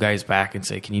pull guys back and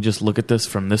say, can you just look at this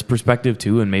from this perspective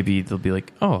too? And maybe they'll be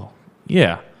like, oh,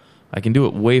 yeah, I can do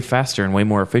it way faster and way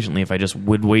more efficiently if I just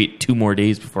would wait 2 more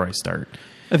days before I start.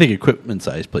 I think equipment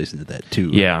size plays into that too.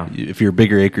 Yeah. If you're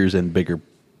bigger acres and bigger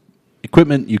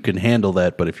equipment, you can handle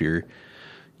that. But if you're,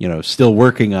 still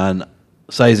working on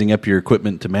sizing up your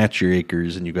equipment to match your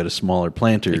acres and you've got a smaller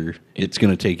planter, it's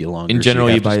going to take you longer. In general,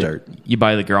 so you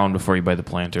buy the ground before you buy the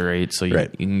planter, right? So you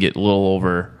can get a little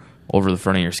over the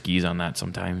front of your skis on that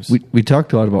sometimes. We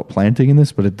talked a lot about planting in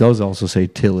this, but it does also say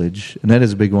tillage, and that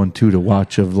is a big one too to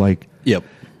watch. Of like,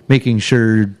 making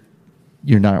sure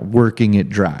you're not working it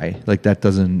dry. Like that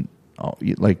doesn't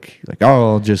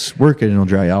I'll just work it and it'll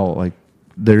dry out. Like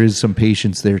there is some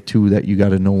patience there too that you got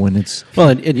to know when it's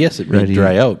and yes, it may ready.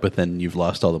 dry out, but then you've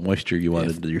lost all the moisture you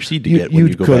wanted your seed to get when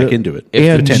you go back into it.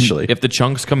 Potentially, if the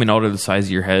chunk's coming out of the size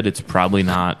of your head, it's probably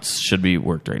not should be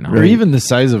worked right now. Or even the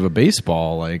size of a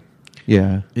baseball, like.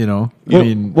 Yeah.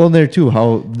 Well, there too,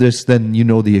 how this then,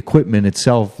 the equipment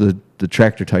itself, the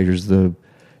tractor tires,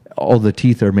 all the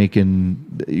teeth you're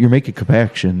making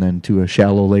compaction then to a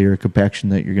shallow layer of compaction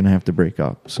that you're going to have to break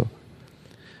up. So,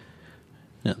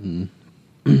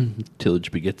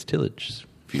 tillage begets tillage.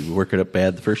 If you work it up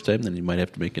bad the first time, then you might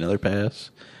have to make another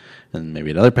pass and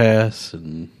maybe another pass.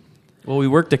 Well, we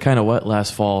worked it kind of wet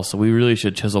last fall, so we really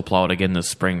should chisel plow it again this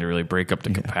spring to really break up the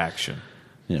compaction.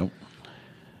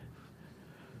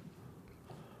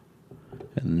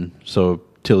 And so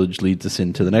tillage leads us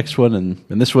into the next one, and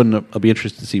this one I'll be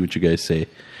interested to see what you guys say.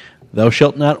 Thou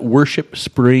shalt not worship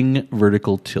spring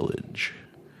vertical tillage.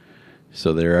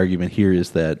 So their argument here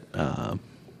is that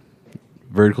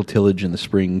vertical tillage in the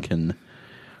spring can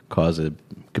cause a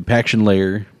compaction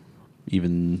layer,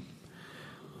 even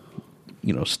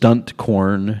stunt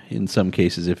corn in some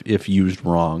cases if used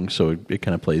wrong. So it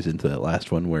kind of plays into that last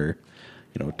one where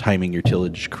timing your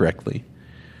tillage correctly.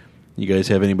 You guys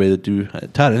have anybody that do?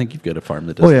 Todd, I think you've got a farm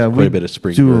that does quite a bit of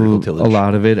spring vertical tillage. A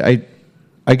lot of it.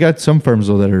 I got some farms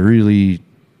though that are really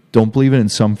don't believe it,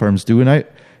 and some farms do. And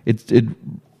it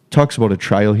talks about a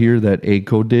trial here that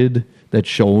AGCO did that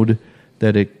showed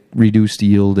that it reduced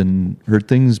yield and hurt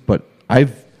things. But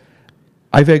I've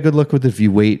had good luck with it if you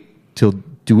wait till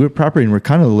do it properly. And we're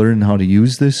kind of learning how to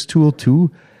use this tool too.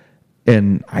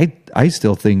 And I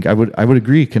still think I would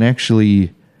agree. It can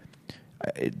actually.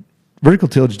 Vertical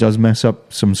tillage does mess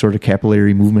up some sort of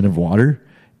capillary movement of water,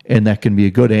 and that can be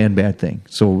a good and bad thing.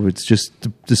 So it's just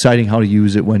deciding how to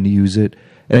use it, when to use it.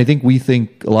 And I think we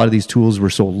think a lot of these tools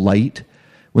were so light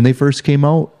when they first came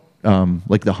out,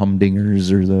 like the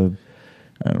Humdingers or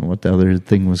I don't know what the other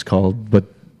thing was called, but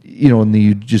and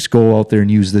you just go out there and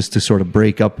use this to sort of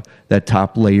break up that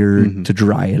top layer to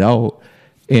dry it out.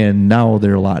 And now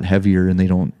they're a lot heavier, and they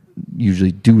don't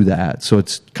usually do that. So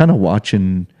it's kind of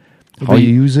watching how you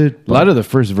use it. A lot of the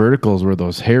first verticals were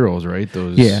those harrows, right?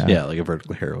 Those like a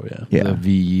vertical harrow, the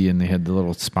VE, and they had the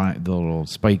little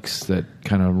spikes that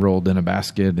kind of rolled in a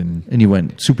basket, and you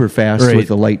went super fast with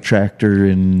a light tractor,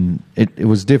 and it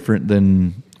was different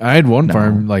than. I had one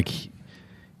farm like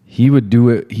he would do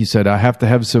it. He said, "I have to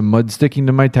have some mud sticking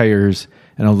to my tires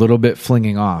and a little bit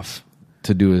flinging off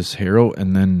to do his harrow,"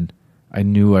 and then I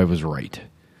knew I was right.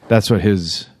 That's what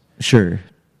his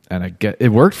And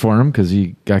it worked for him because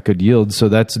he got good yield. So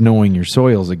that's knowing your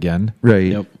soils again,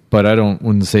 right? Yep. But I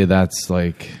wouldn't say that's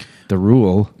like the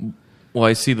rule. Well,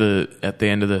 I see at the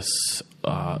end of this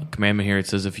commandment here, it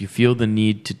says, if you feel the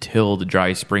need to till the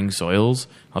dry spring soils,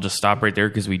 I'll just stop right there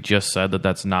because we just said that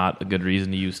that's not a good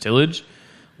reason to use tillage.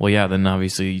 Well, yeah, then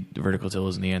obviously vertical till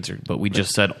isn't the answer. But we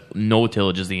just said no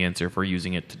tillage is the answer for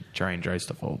using it to try and dry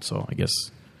stuff out. So I guess.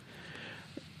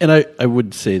 And I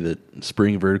would say that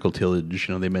spring vertical tillage,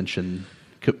 they mentioned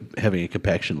having a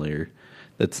compaction layer.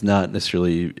 That's not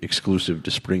necessarily exclusive to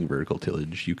spring vertical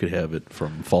tillage. You could have it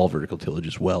from fall vertical tillage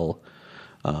as well.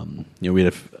 We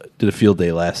did a field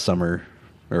day last summer,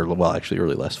 actually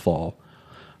early last fall,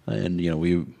 and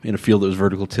we in a field that was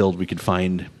vertical tilled, we could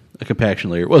find a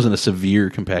compaction layer. It wasn't a severe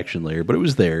compaction layer, but it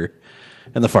was there.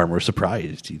 And the farmer was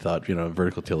surprised. He thought,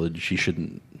 vertical tillage, he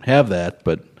shouldn't have that.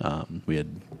 But we had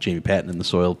Jamie Patton in the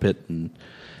soil pit, and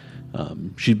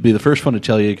she'd be the first one to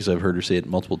tell you, because I've heard her say it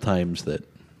multiple times, that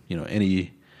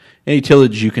any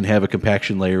tillage you can have a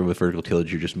compaction layer. With vertical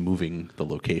tillage, you're just moving the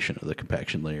location of the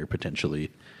compaction layer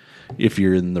potentially, if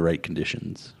you're in the right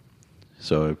conditions.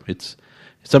 So it's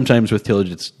sometimes with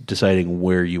tillage, it's deciding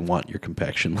where you want your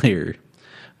compaction layer,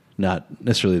 not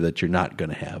necessarily that you're not going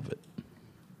to have it.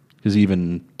 Because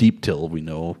even deep till, we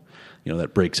know,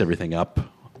 that breaks everything up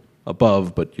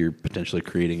above, but you're potentially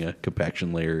creating a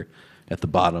compaction layer at the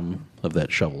bottom of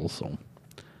that shovel. So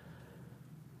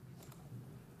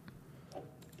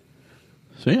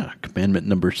yeah, commandment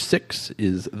number 6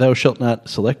 is thou shalt not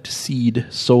select seed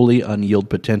solely on yield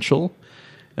potential.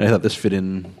 And I thought this fit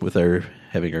in with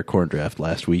having our corn draft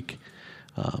last week,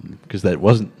 because that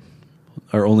wasn't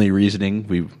our only reasoning.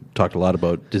 We've talked a lot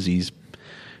about disease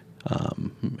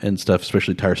and stuff,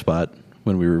 especially tar spot,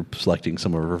 when we were selecting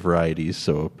some of our varieties.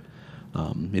 So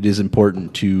it is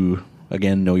important to,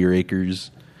 again, know your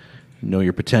acres, know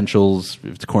your potentials.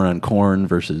 If it's corn on corn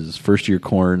versus first-year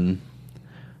corn,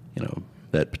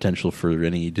 that potential for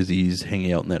any disease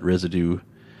hanging out in that residue.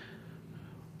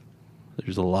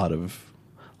 There's a lot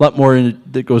more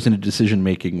that goes into decision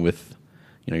making with,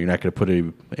 you're not going to put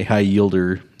a high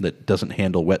yielder that doesn't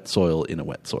handle wet soil in a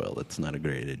wet soil. That's not a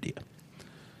great idea.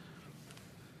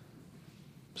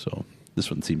 So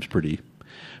this one seems pretty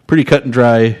cut and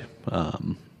dry. I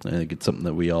think it's something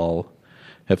that we all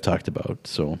have talked about.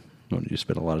 So I don't need to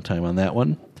spend a lot of time on that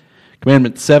one.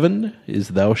 Commandment 7 is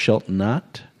thou shalt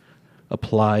not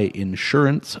apply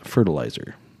insurance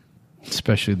fertilizer.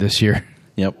 Especially this year.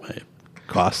 Yep.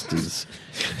 Cost is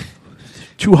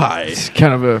too high. It's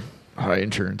kind of a high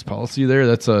insurance policy there.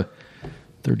 That's a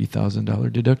 $30,000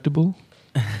 deductible.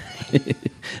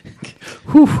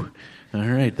 Whew. All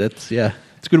right. It's a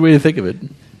good way to think of it.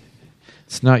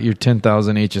 It's not your $10,000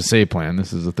 HSA plan.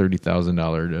 This is a $30,000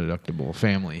 deductible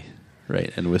family.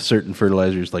 Right. And with certain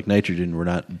fertilizers like nitrogen, we're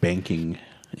not banking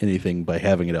anything by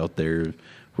having it out there.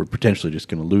 We're potentially just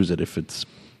going to lose it if it's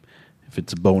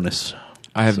a bonus.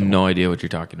 I have no idea what you're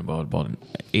talking about an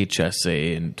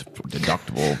HSA and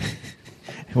deductible.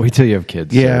 Wait till you have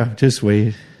kids. Yeah, just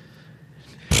wait.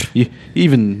 You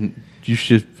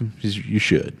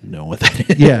should know what that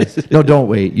is. Yeah. No, don't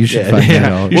wait. You should find that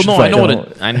out. Well, no,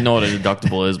 I know what a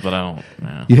deductible is, but I don't.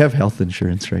 Nah. You have health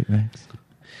insurance, right, Max?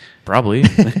 Probably.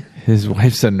 His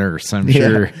wife's a nurse. I'm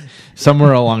sure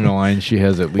somewhere along the line she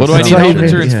has at least. What do I need some- health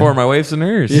insurance for? My wife's a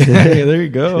nurse. Yeah, there you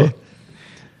go.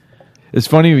 It's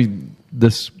funny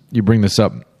you bring this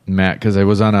up, Matt, because I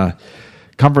was on a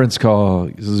conference call,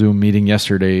 Zoom meeting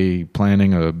yesterday,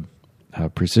 planning a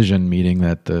precision meeting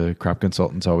that the crop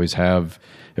consultants always have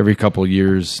every couple of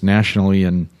years nationally.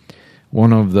 And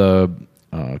one of the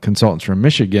consultants from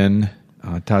Michigan,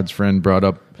 Todd's friend, brought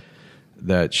up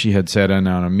that she had sat in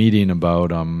on a meeting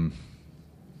about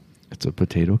it's a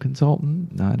potato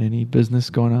consultant, not any business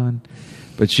going on.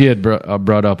 But she had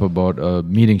brought up about a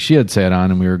meeting she had sat on,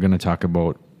 and we were going to talk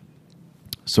about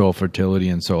soil fertility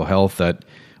and soil health, that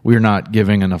we're not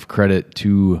giving enough credit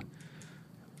to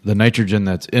the nitrogen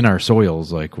that's in our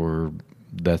soils. Like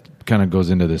that kind of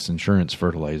goes into this insurance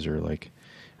fertilizer. Like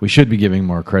we should be giving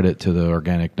more credit to the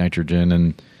organic nitrogen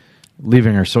and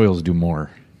leaving our soils do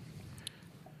more.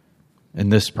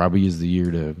 And this probably is the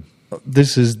year to...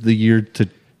 This is the year to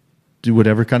do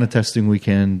whatever kind of testing we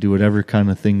can, do whatever kind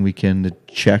of thing we can to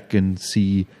check and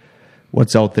see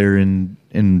what's out there, and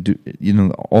do,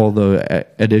 all the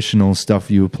additional stuff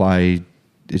you apply,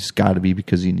 it's got to be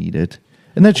because you need it.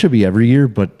 And that should be every year,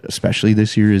 but especially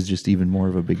this year is just even more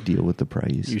of a big deal with the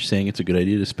price. You're saying it's a good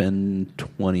idea to spend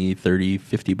 $20, $30,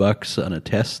 $50 on a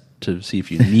test to see if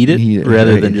you need it,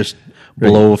 rather than just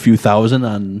blow a few thousand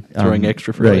on throwing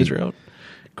extra fertilizer out?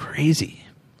 Crazy.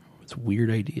 It's a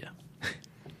weird idea.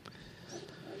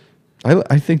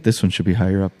 I think this one should be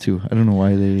higher up too. I don't know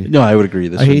why they... No, I would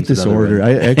agree. I hate this order.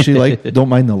 I actually don't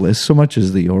mind the list so much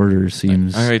as the order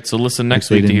seems... All right, so listen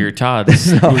next week to hear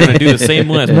Todd's. We're going to do the same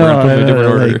list. We're going to put them in a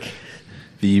different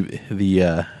order.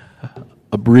 The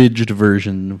abridged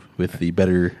version with the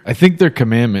better... I think they're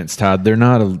commandments, Todd. They're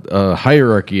not a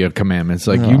hierarchy of commandments.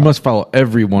 Like you must follow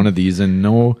every one of these, and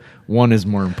no one is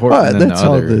more important than the other. That's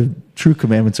how the true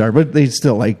commandments are, but they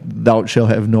still thou shalt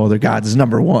have no other gods is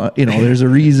number one. There's a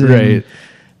reason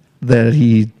that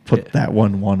he put that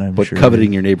one. I'm but sure. But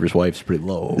coveting your neighbor's wife's pretty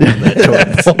low.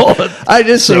 I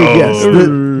just say yes.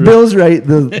 Bill's right.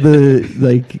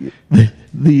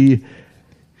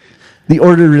 The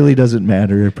order really doesn't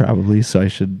matter, probably, so I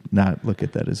should not look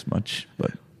at that as much.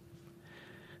 But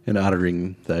and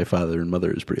honoring thy father and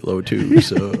mother is pretty low too.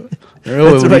 So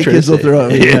that's what my kids will throw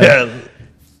out. Yeah.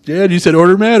 Dad, you said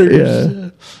order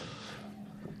matters.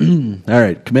 Yeah. All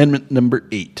right, commandment number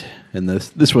 8, and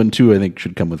this one too I think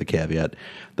should come with a caveat: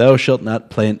 thou shalt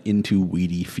not plant into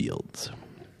weedy fields.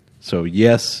 So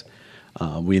yes,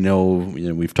 we know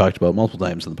we've talked about multiple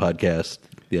times on the podcast.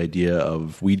 The idea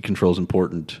of weed control is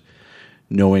important.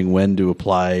 Knowing when to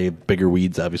apply. Bigger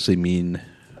weeds obviously mean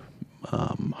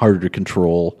harder to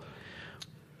control.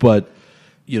 But,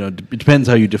 it depends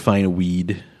how you define a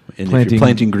weed. And if you're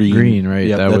planting green, right?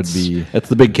 Yeah, that would be... That's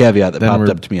the big caveat that then popped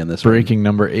we're up to me on this breaking one.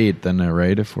 number 8 then,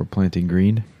 right? If we're planting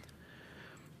green.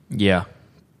 Yeah.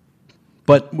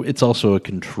 But it's also a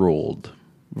controlled,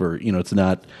 it's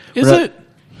not... Is it?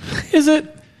 Is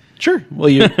it? Sure. Well,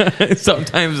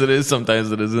 Sometimes it is,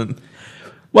 sometimes it isn't.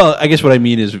 Well, I guess what I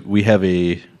mean is we have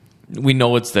a... We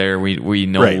know it's there. We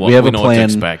know Right. what We have a know plan. what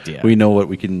to expect. Yeah. We know what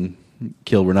we can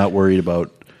kill. We're not worried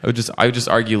about... I would just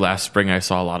argue last spring I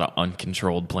saw a lot of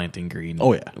uncontrolled planting green.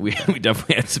 Oh, yeah. We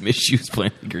definitely had some issues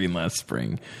planting green last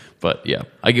spring. But yeah,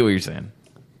 I get what you're saying.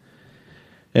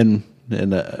 And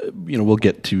we'll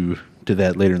get to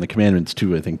that later in the commandments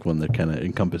too. I think one that kind of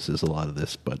encompasses a lot of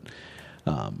this, but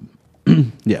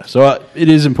yeah. So it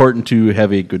is important to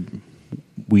have a good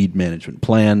weed management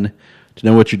plan, to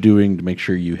know what you're doing, to make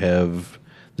sure you have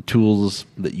the tools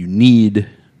that you need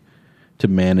to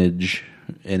manage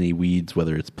any weeds,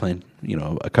 whether it's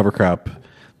a cover crop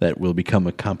that will become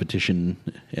a competition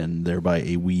and thereby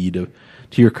a weed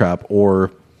to your crop,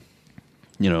 or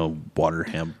water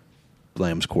hemp,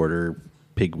 lamb's quarter,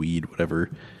 pigweed, whatever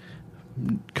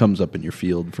comes up in your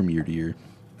field from year to year.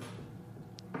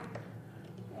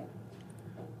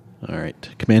 All right.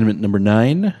 Commandment number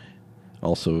 9,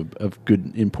 also a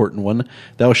good important one.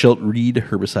 Thou shalt read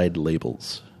herbicide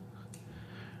labels.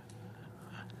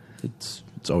 It's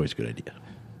always a good idea.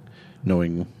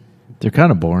 Knowing They're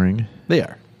kind of boring. they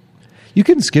are. You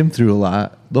can skim through a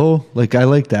lot, though. Like, I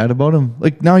like that about them.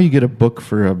 Like, now you get a book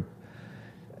for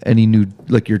any new,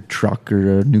 like your truck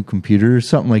or a new computer or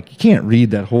something. Like, you can't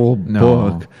read that whole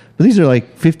book. But these are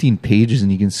like 15 pages,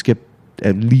 and you can skip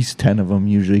at least 10 of them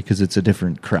usually because it's a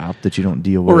different crop that you don't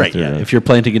deal with. Well, right, yeah. If you're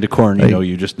planting into corn,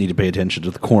 you just need to pay attention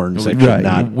to the corn section, Right.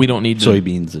 not We don't need to-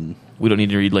 soybeans and... We don't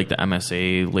need to read like the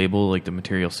MSA label, like the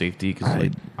material safety, because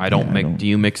I don't mix. don't. Do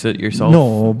you mix it yourself?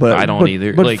 No, but I don't but,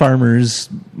 either. But like, farmers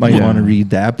might Yeah. want to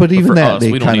read that. But even for that, us,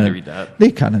 they we don't need kind to of read that.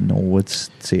 They kind of know what's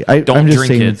say. I'm Don't just drink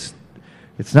saying it.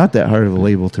 it's not that hard of a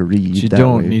label to read. You that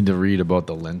don't way. need to read about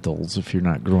the lentils if you're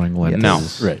not growing no.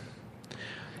 lentils. Right.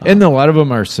 And a lot of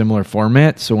them are similar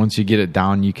format, so once you get it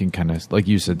down, you can kind of, like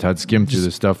you said, Todd, skim through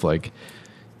the stuff like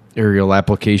aerial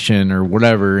application or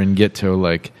whatever and get to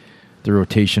like the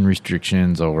rotation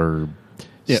restrictions or,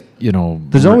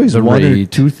 There's always the one or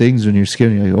rate. two things when you're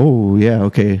skimming. You're like, oh yeah,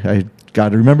 okay, I got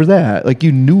to remember that. Like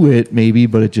you knew it maybe,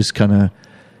 but it just kind of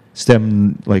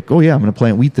stemmed like, oh yeah, I'm going to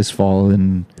plant wheat this fall,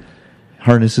 and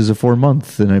harness is a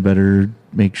 4-month, and I better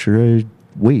make sure I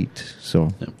wait. So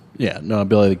Yeah, no,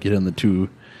 Billy, to get in the two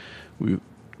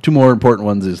more important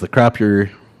ones is the crop you're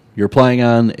applying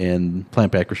on and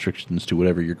plant back restrictions to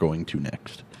whatever you're going to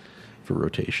next for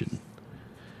rotation.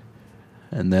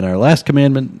 And then our last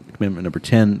commandment number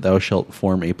 10, thou shalt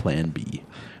form a plan B.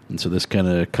 And so this kind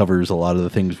of covers a lot of the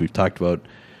things we've talked about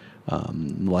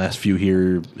in the last few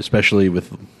here, especially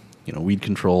with weed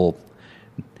control.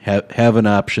 Have an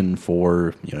option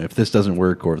for if this doesn't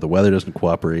work or if the weather doesn't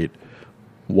cooperate,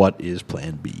 what is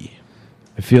plan B?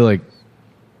 I feel like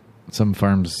some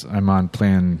farms I'm on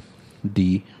plan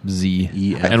D, Z.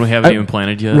 E, F. and we haven't even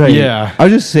planted yet. right, Yeah. I'll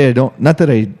just say I don't. Not that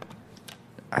I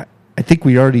think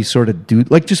we already sort of do.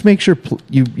 Like, just make sure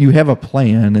you have a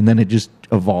plan, and then it just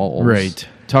evolves. Right.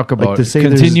 Talk about to it. say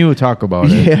Continue to talk about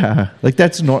it. Yeah, like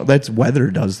that's weather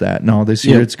does that. Now this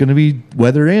year Yep. it's going to be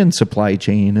weather and supply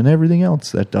chain and everything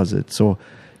else that does it. So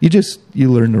you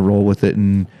learn to roll with it,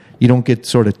 and you don't get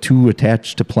sort of too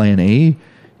attached to plan A.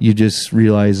 You just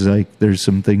realize like there's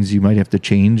some things you might have to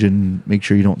change and make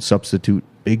sure you don't substitute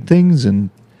big things, and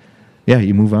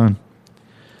you move on.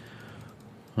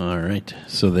 All right.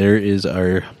 So there is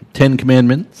our 10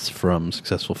 commandments from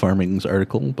Successful Farming's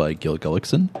article by Gil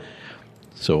Gullickson.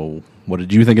 So what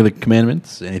did you think of the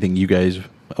commandments? Anything you guys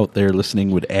out there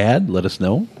listening would add, let us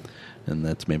know. And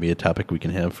that's maybe a topic we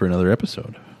can have for another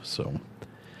episode. So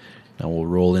now we'll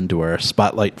roll into our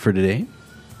spotlight for today.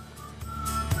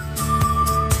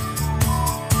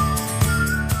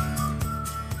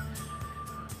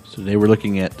 So today we're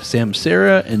looking at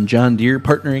Samsara and John Deere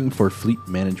partnering for fleet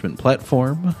management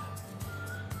platform.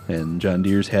 And John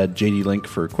Deere's had JD Link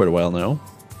for quite a while now.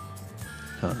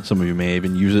 Some of you may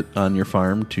even use it on your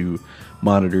farm to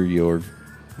monitor your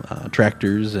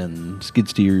tractors and skid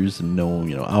steers and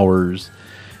know hours,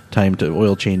 time to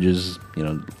oil changes. A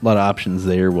lot of options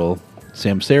there. Well,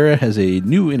 Samsara has a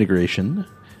new integration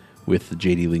with the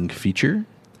JD Link feature.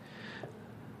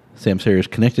 Samsara's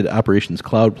Connected Operations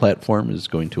Cloud platform is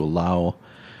going to allow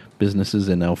businesses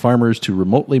and now farmers to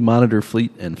remotely monitor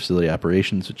fleet and facility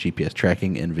operations with GPS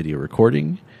tracking and video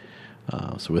recording.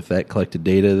 So with that collected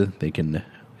data, they can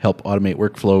help automate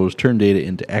workflows, turn data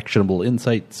into actionable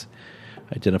insights,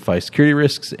 identify security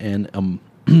risks, and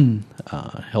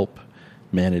help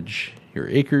manage your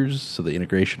acres. So the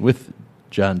integration with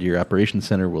John Deere Operations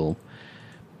Center will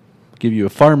give you a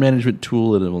farm management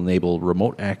tool that will enable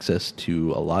remote access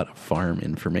to a lot of farm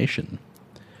information.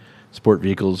 Sport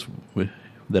vehicles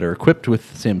that are equipped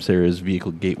with Samsara's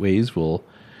vehicle gateways will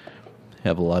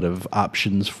have a lot of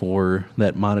options for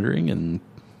that monitoring. And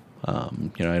I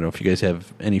don't know if you guys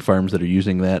have any farms that are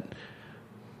using that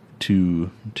to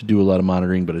do a lot of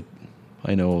monitoring, but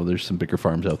I know there's some bigger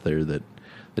farms out there that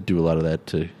do a lot of that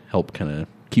to help kind of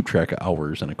keep track of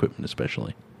hours on equipment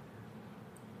especially.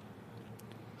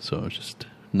 So it's just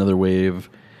another way of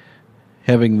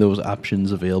having those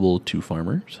options available to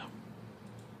farmers.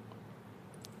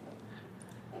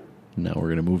 Now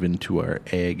we're going to move into our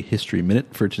Ag History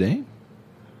Minute for today.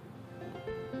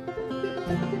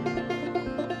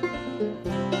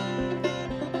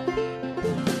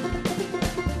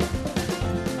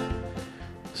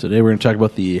 So today we're going to talk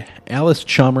about the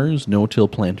Allis-Chalmers no-till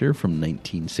planter from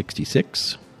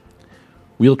 1966.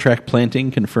 Wheel track planting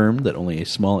confirmed that only a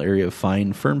small area of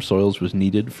fine, firm soils was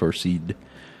needed for seed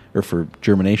or for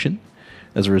germination.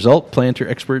 As a result, planter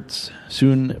experts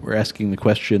soon were asking the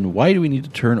question, why do we need to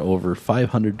turn over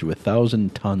 500 to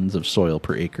 1,000 tons of soil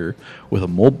per acre with a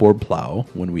moldboard plow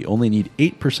when we only need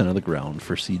 8% of the ground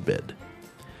for seedbed?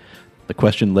 The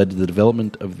question led to the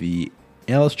development of the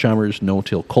Allis-Chalmers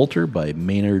no-till coulter by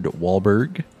Maynard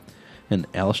Wahlberg, an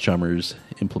Allis-Chalmers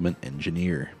implement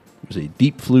engineer. It was a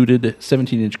deep-fluted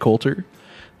 17-inch coulter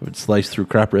that would slice through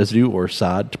crop residue or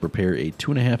sod to prepare a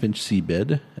 2.5-inch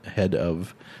seedbed ahead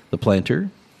of the planter.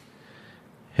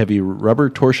 Heavy rubber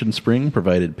torsion spring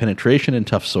provided penetration in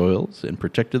tough soils and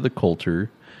protected the coulter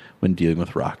when dealing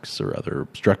with rocks or other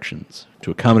obstructions.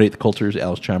 To accommodate the coulters,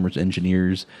 Allis-Chalmers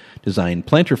engineers designed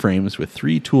planter frames with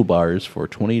 3 toolbars for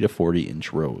 20 to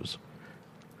 40-inch rows.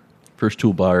 First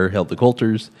toolbar held the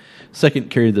coulters, second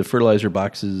carried the fertilizer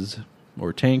boxes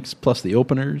or tanks, plus the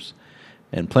openers,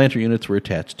 and planter units were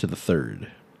attached to the third.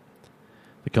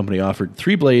 The company offered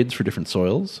 3 blades for different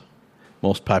soils.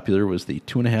 Most popular was the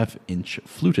 2.5-inch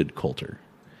fluted coulter.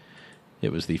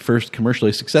 It was the first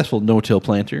commercially successful no-till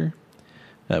planter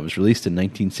that was released in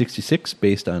 1966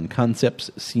 based on concepts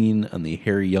seen on the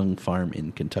Harry Young farm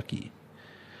in Kentucky.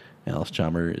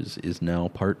 Allis-Chalmers is now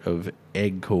part of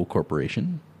AGCO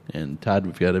Corporation. And Todd,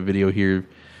 we've got a video here.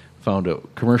 Found a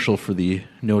commercial for the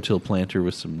no-till planter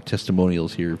with some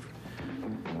testimonials here of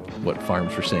what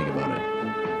farms were saying about it.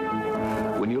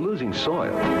 When you're losing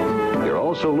soil, you're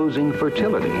also losing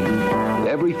fertility.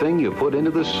 Everything you put into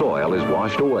the soil is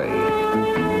washed away.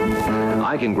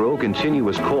 I can grow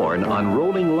continuous corn on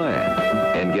rolling land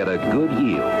and get a good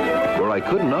yield where I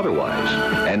couldn't otherwise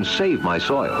and save my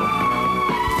soil.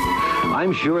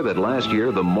 I'm sure that last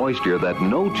year the moisture that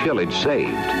no tillage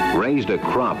saved raised a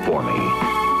crop for me.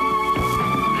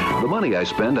 The money I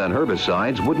spend on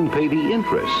herbicides wouldn't pay the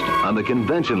interest on the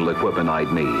conventional equipment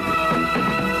I'd need.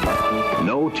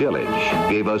 No tillage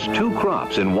gave us 2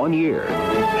 crops in 1 year.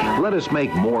 Let us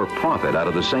make more profit out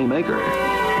of the same acre.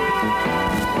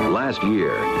 Last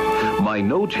year, my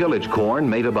no-tillage corn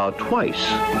made about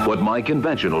twice what my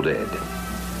conventional did.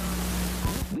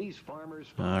 These farmers...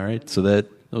 All right, so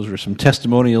those were some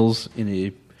testimonials in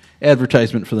a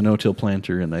advertisement for the no-till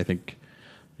planter, and I think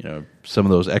some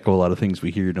of those echo a lot of things we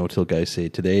hear no-till guys say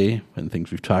today and things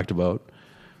we've talked about.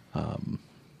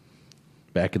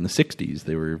 Back in the 60s,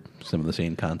 they were some of the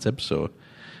same concepts, so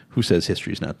who says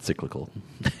history is not cyclical?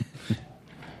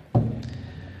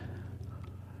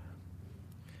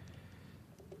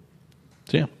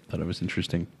 So yeah, thought it was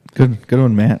interesting. Good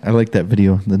one, Matt. I like that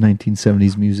video. The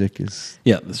 1970s music is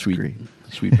the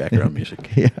sweet background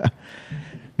music. Yeah.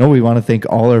 No, we want to thank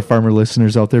all our farmer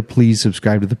listeners out there. Please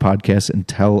subscribe to the podcast and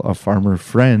tell a farmer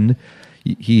friend.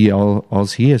 All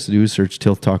he has to do is search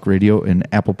Tilth Talk Radio in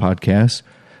Apple Podcasts,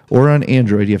 or on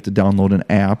Android. You have to download an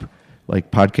app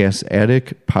like Podcast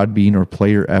Addict, Podbean, or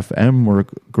Player FM. Work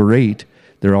great.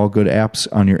 They're all good apps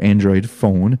on your Android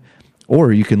phone.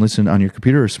 Or you can listen on your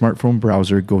computer or smartphone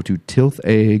browser. Go to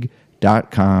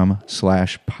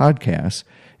tilthag.com/podcast.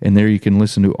 And there you can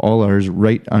listen to all ours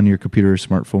right on your computer or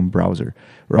smartphone browser.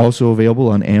 We're also available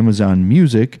on Amazon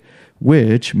Music,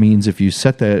 which means if you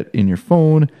set that in your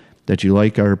phone that you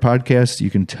like our podcast, you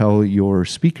can tell your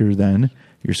speaker then,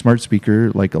 your smart speaker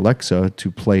like Alexa,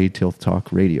 to play Tilth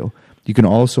Talk Radio. You can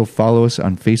also follow us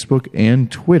on Facebook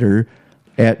and Twitter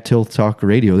at Tilth Talk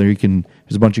Radio.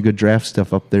 There's a bunch of good draft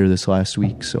stuff up there this last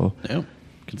week. So yeah,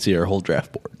 can see our whole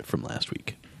draft board from last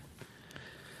week.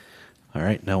 All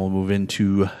right, now we'll move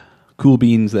into Cool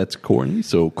Beans. That's corny.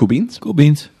 So Cool Beans. Cool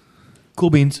beans. Cool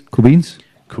beans. Cool beans.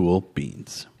 Cool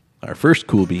Beans. Our first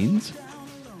Cool Beans.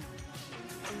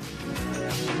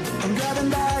 I'm driving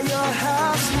by your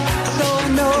house, though I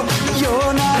know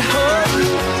you're not home.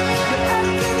 But I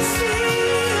can see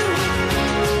you.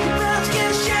 Your brown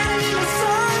skin shining in the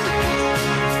sun.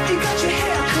 You got your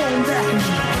hair combed back and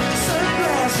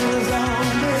sunglasses on,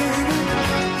 baby.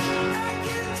 I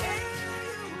can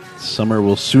tell. Summer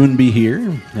will soon be here,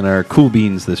 and our Cool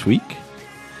Beans this week.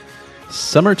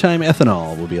 Summertime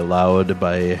ethanol will be allowed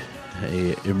by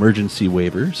an emergency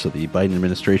waiver. So the Biden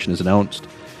administration has announced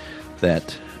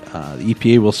that the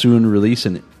EPA will soon release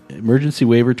an emergency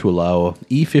waiver to allow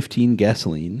E15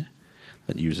 gasoline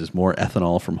that uses more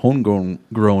ethanol from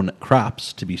homegrown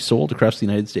crops to be sold across the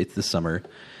United States this summer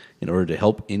in order to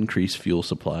help increase fuel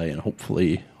supply and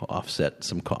hopefully offset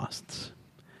some costs.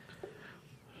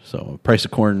 So price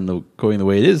of corn going the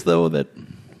way it is, though, that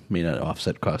may not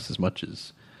offset costs as much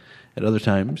as at other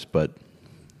times, but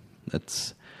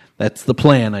that's the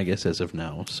plan, I guess, as of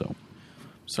now. So,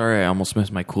 Sorry, I almost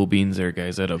missed my cool beans there,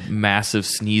 guys. I had a massive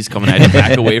sneeze coming. I had to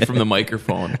back away from the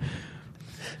microphone.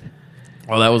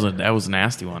 Well, that was a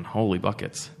nasty one. Holy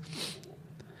buckets.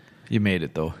 You made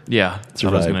it though. Yeah, I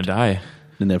thought I was going to die.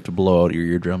 didn't have to blow out your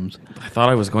eardrums. I thought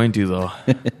I was going to, though.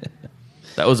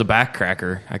 That was a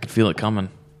backcracker. I could feel it coming.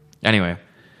 Anyway.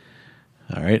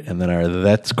 All right, and then our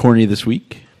That's Corny this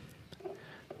week.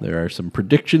 There are some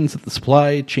predictions that the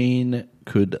supply chain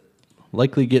could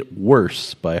likely get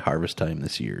worse by harvest time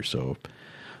this year. So,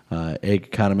 ag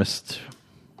economist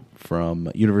from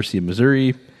University of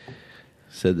Missouri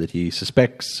said that he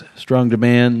suspects strong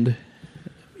demand,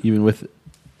 even with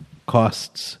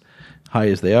costs high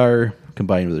as they are,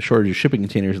 combined with a shortage of shipping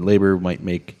containers and labor, might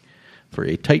make for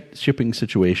a tight shipping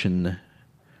situation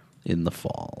in the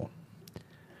fall.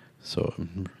 So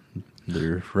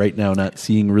they're right now not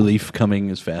seeing relief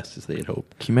coming as fast as they had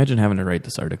hoped. Can you imagine having to write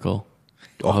this article?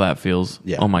 How that feels?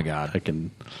 Yeah. Oh, my God.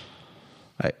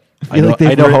 I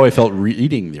know how I felt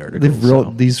reading the article. They've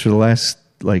wrote these for the last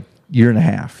year and a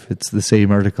half. It's the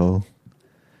same article.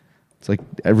 It's like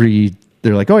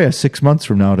they're like, oh yeah, 6 months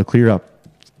from now to clear up.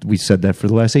 We said that for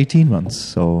the last 18 months.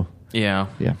 So Yeah.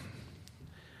 yeah.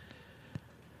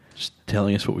 Just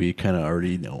telling us what we kind of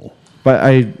already know. But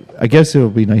I guess it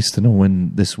would be nice to know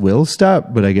when this will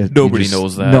stop. But I guess Nobody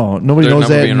knows that. No, nobody There'll knows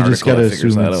never that. be an You just article got to that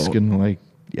figures assume that it's out. going to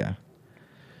yeah.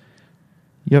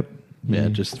 Yep. Yeah,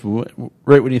 just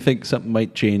right when you think something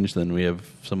might change, then we have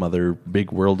some other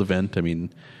big world event. I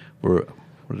mean, what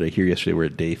did I hear yesterday? We're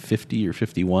at day 50 or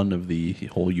 51 of the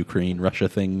whole Ukraine-Russia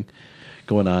thing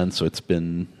going on. So it's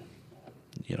been,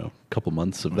 a couple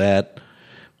months of that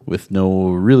with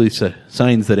no really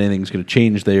signs that anything's going to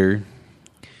change there.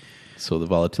 So the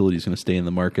volatility is going to stay in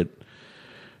the market.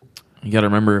 You got to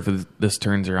remember, if this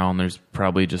turns around, there's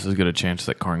probably just as good a chance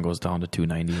that corn goes down to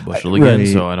 $2.90 a bushel again. Right.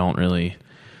 So I don't really.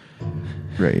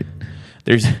 Right.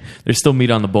 There's still meat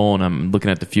on the bone. I'm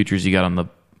looking at the futures you got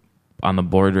on the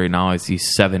board right now. I see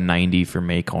 $7.90 for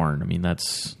May corn. I mean,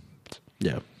 there's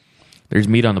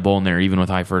meat on the bone there, even with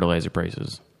high fertilizer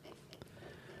prices.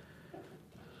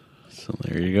 So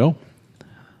there you go.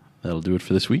 That'll do it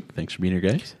for this week. Thanks for being here,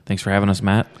 guys. Thanks for having us,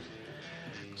 Matt.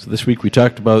 So this week we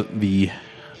talked about the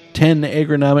 10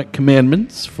 agronomic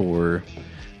commandments for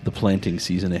the planting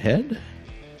season ahead.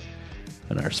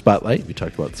 In our spotlight, we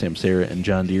talked about Samsara and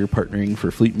John Deere partnering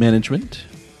for fleet management.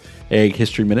 Ag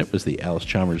History Minute was the Alice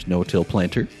Chalmers no-till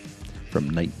planter from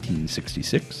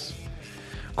 1966.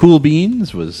 Cool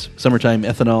Beans was summertime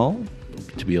ethanol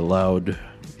to be allowed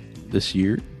this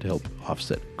year to help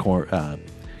offset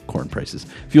corn prices,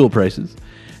 fuel prices.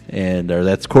 And our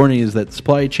That's Corny is that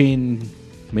supply chain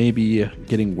may be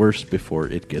getting worse before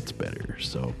it gets better.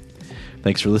 So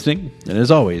thanks for listening. And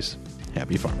as always,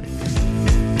 happy farming.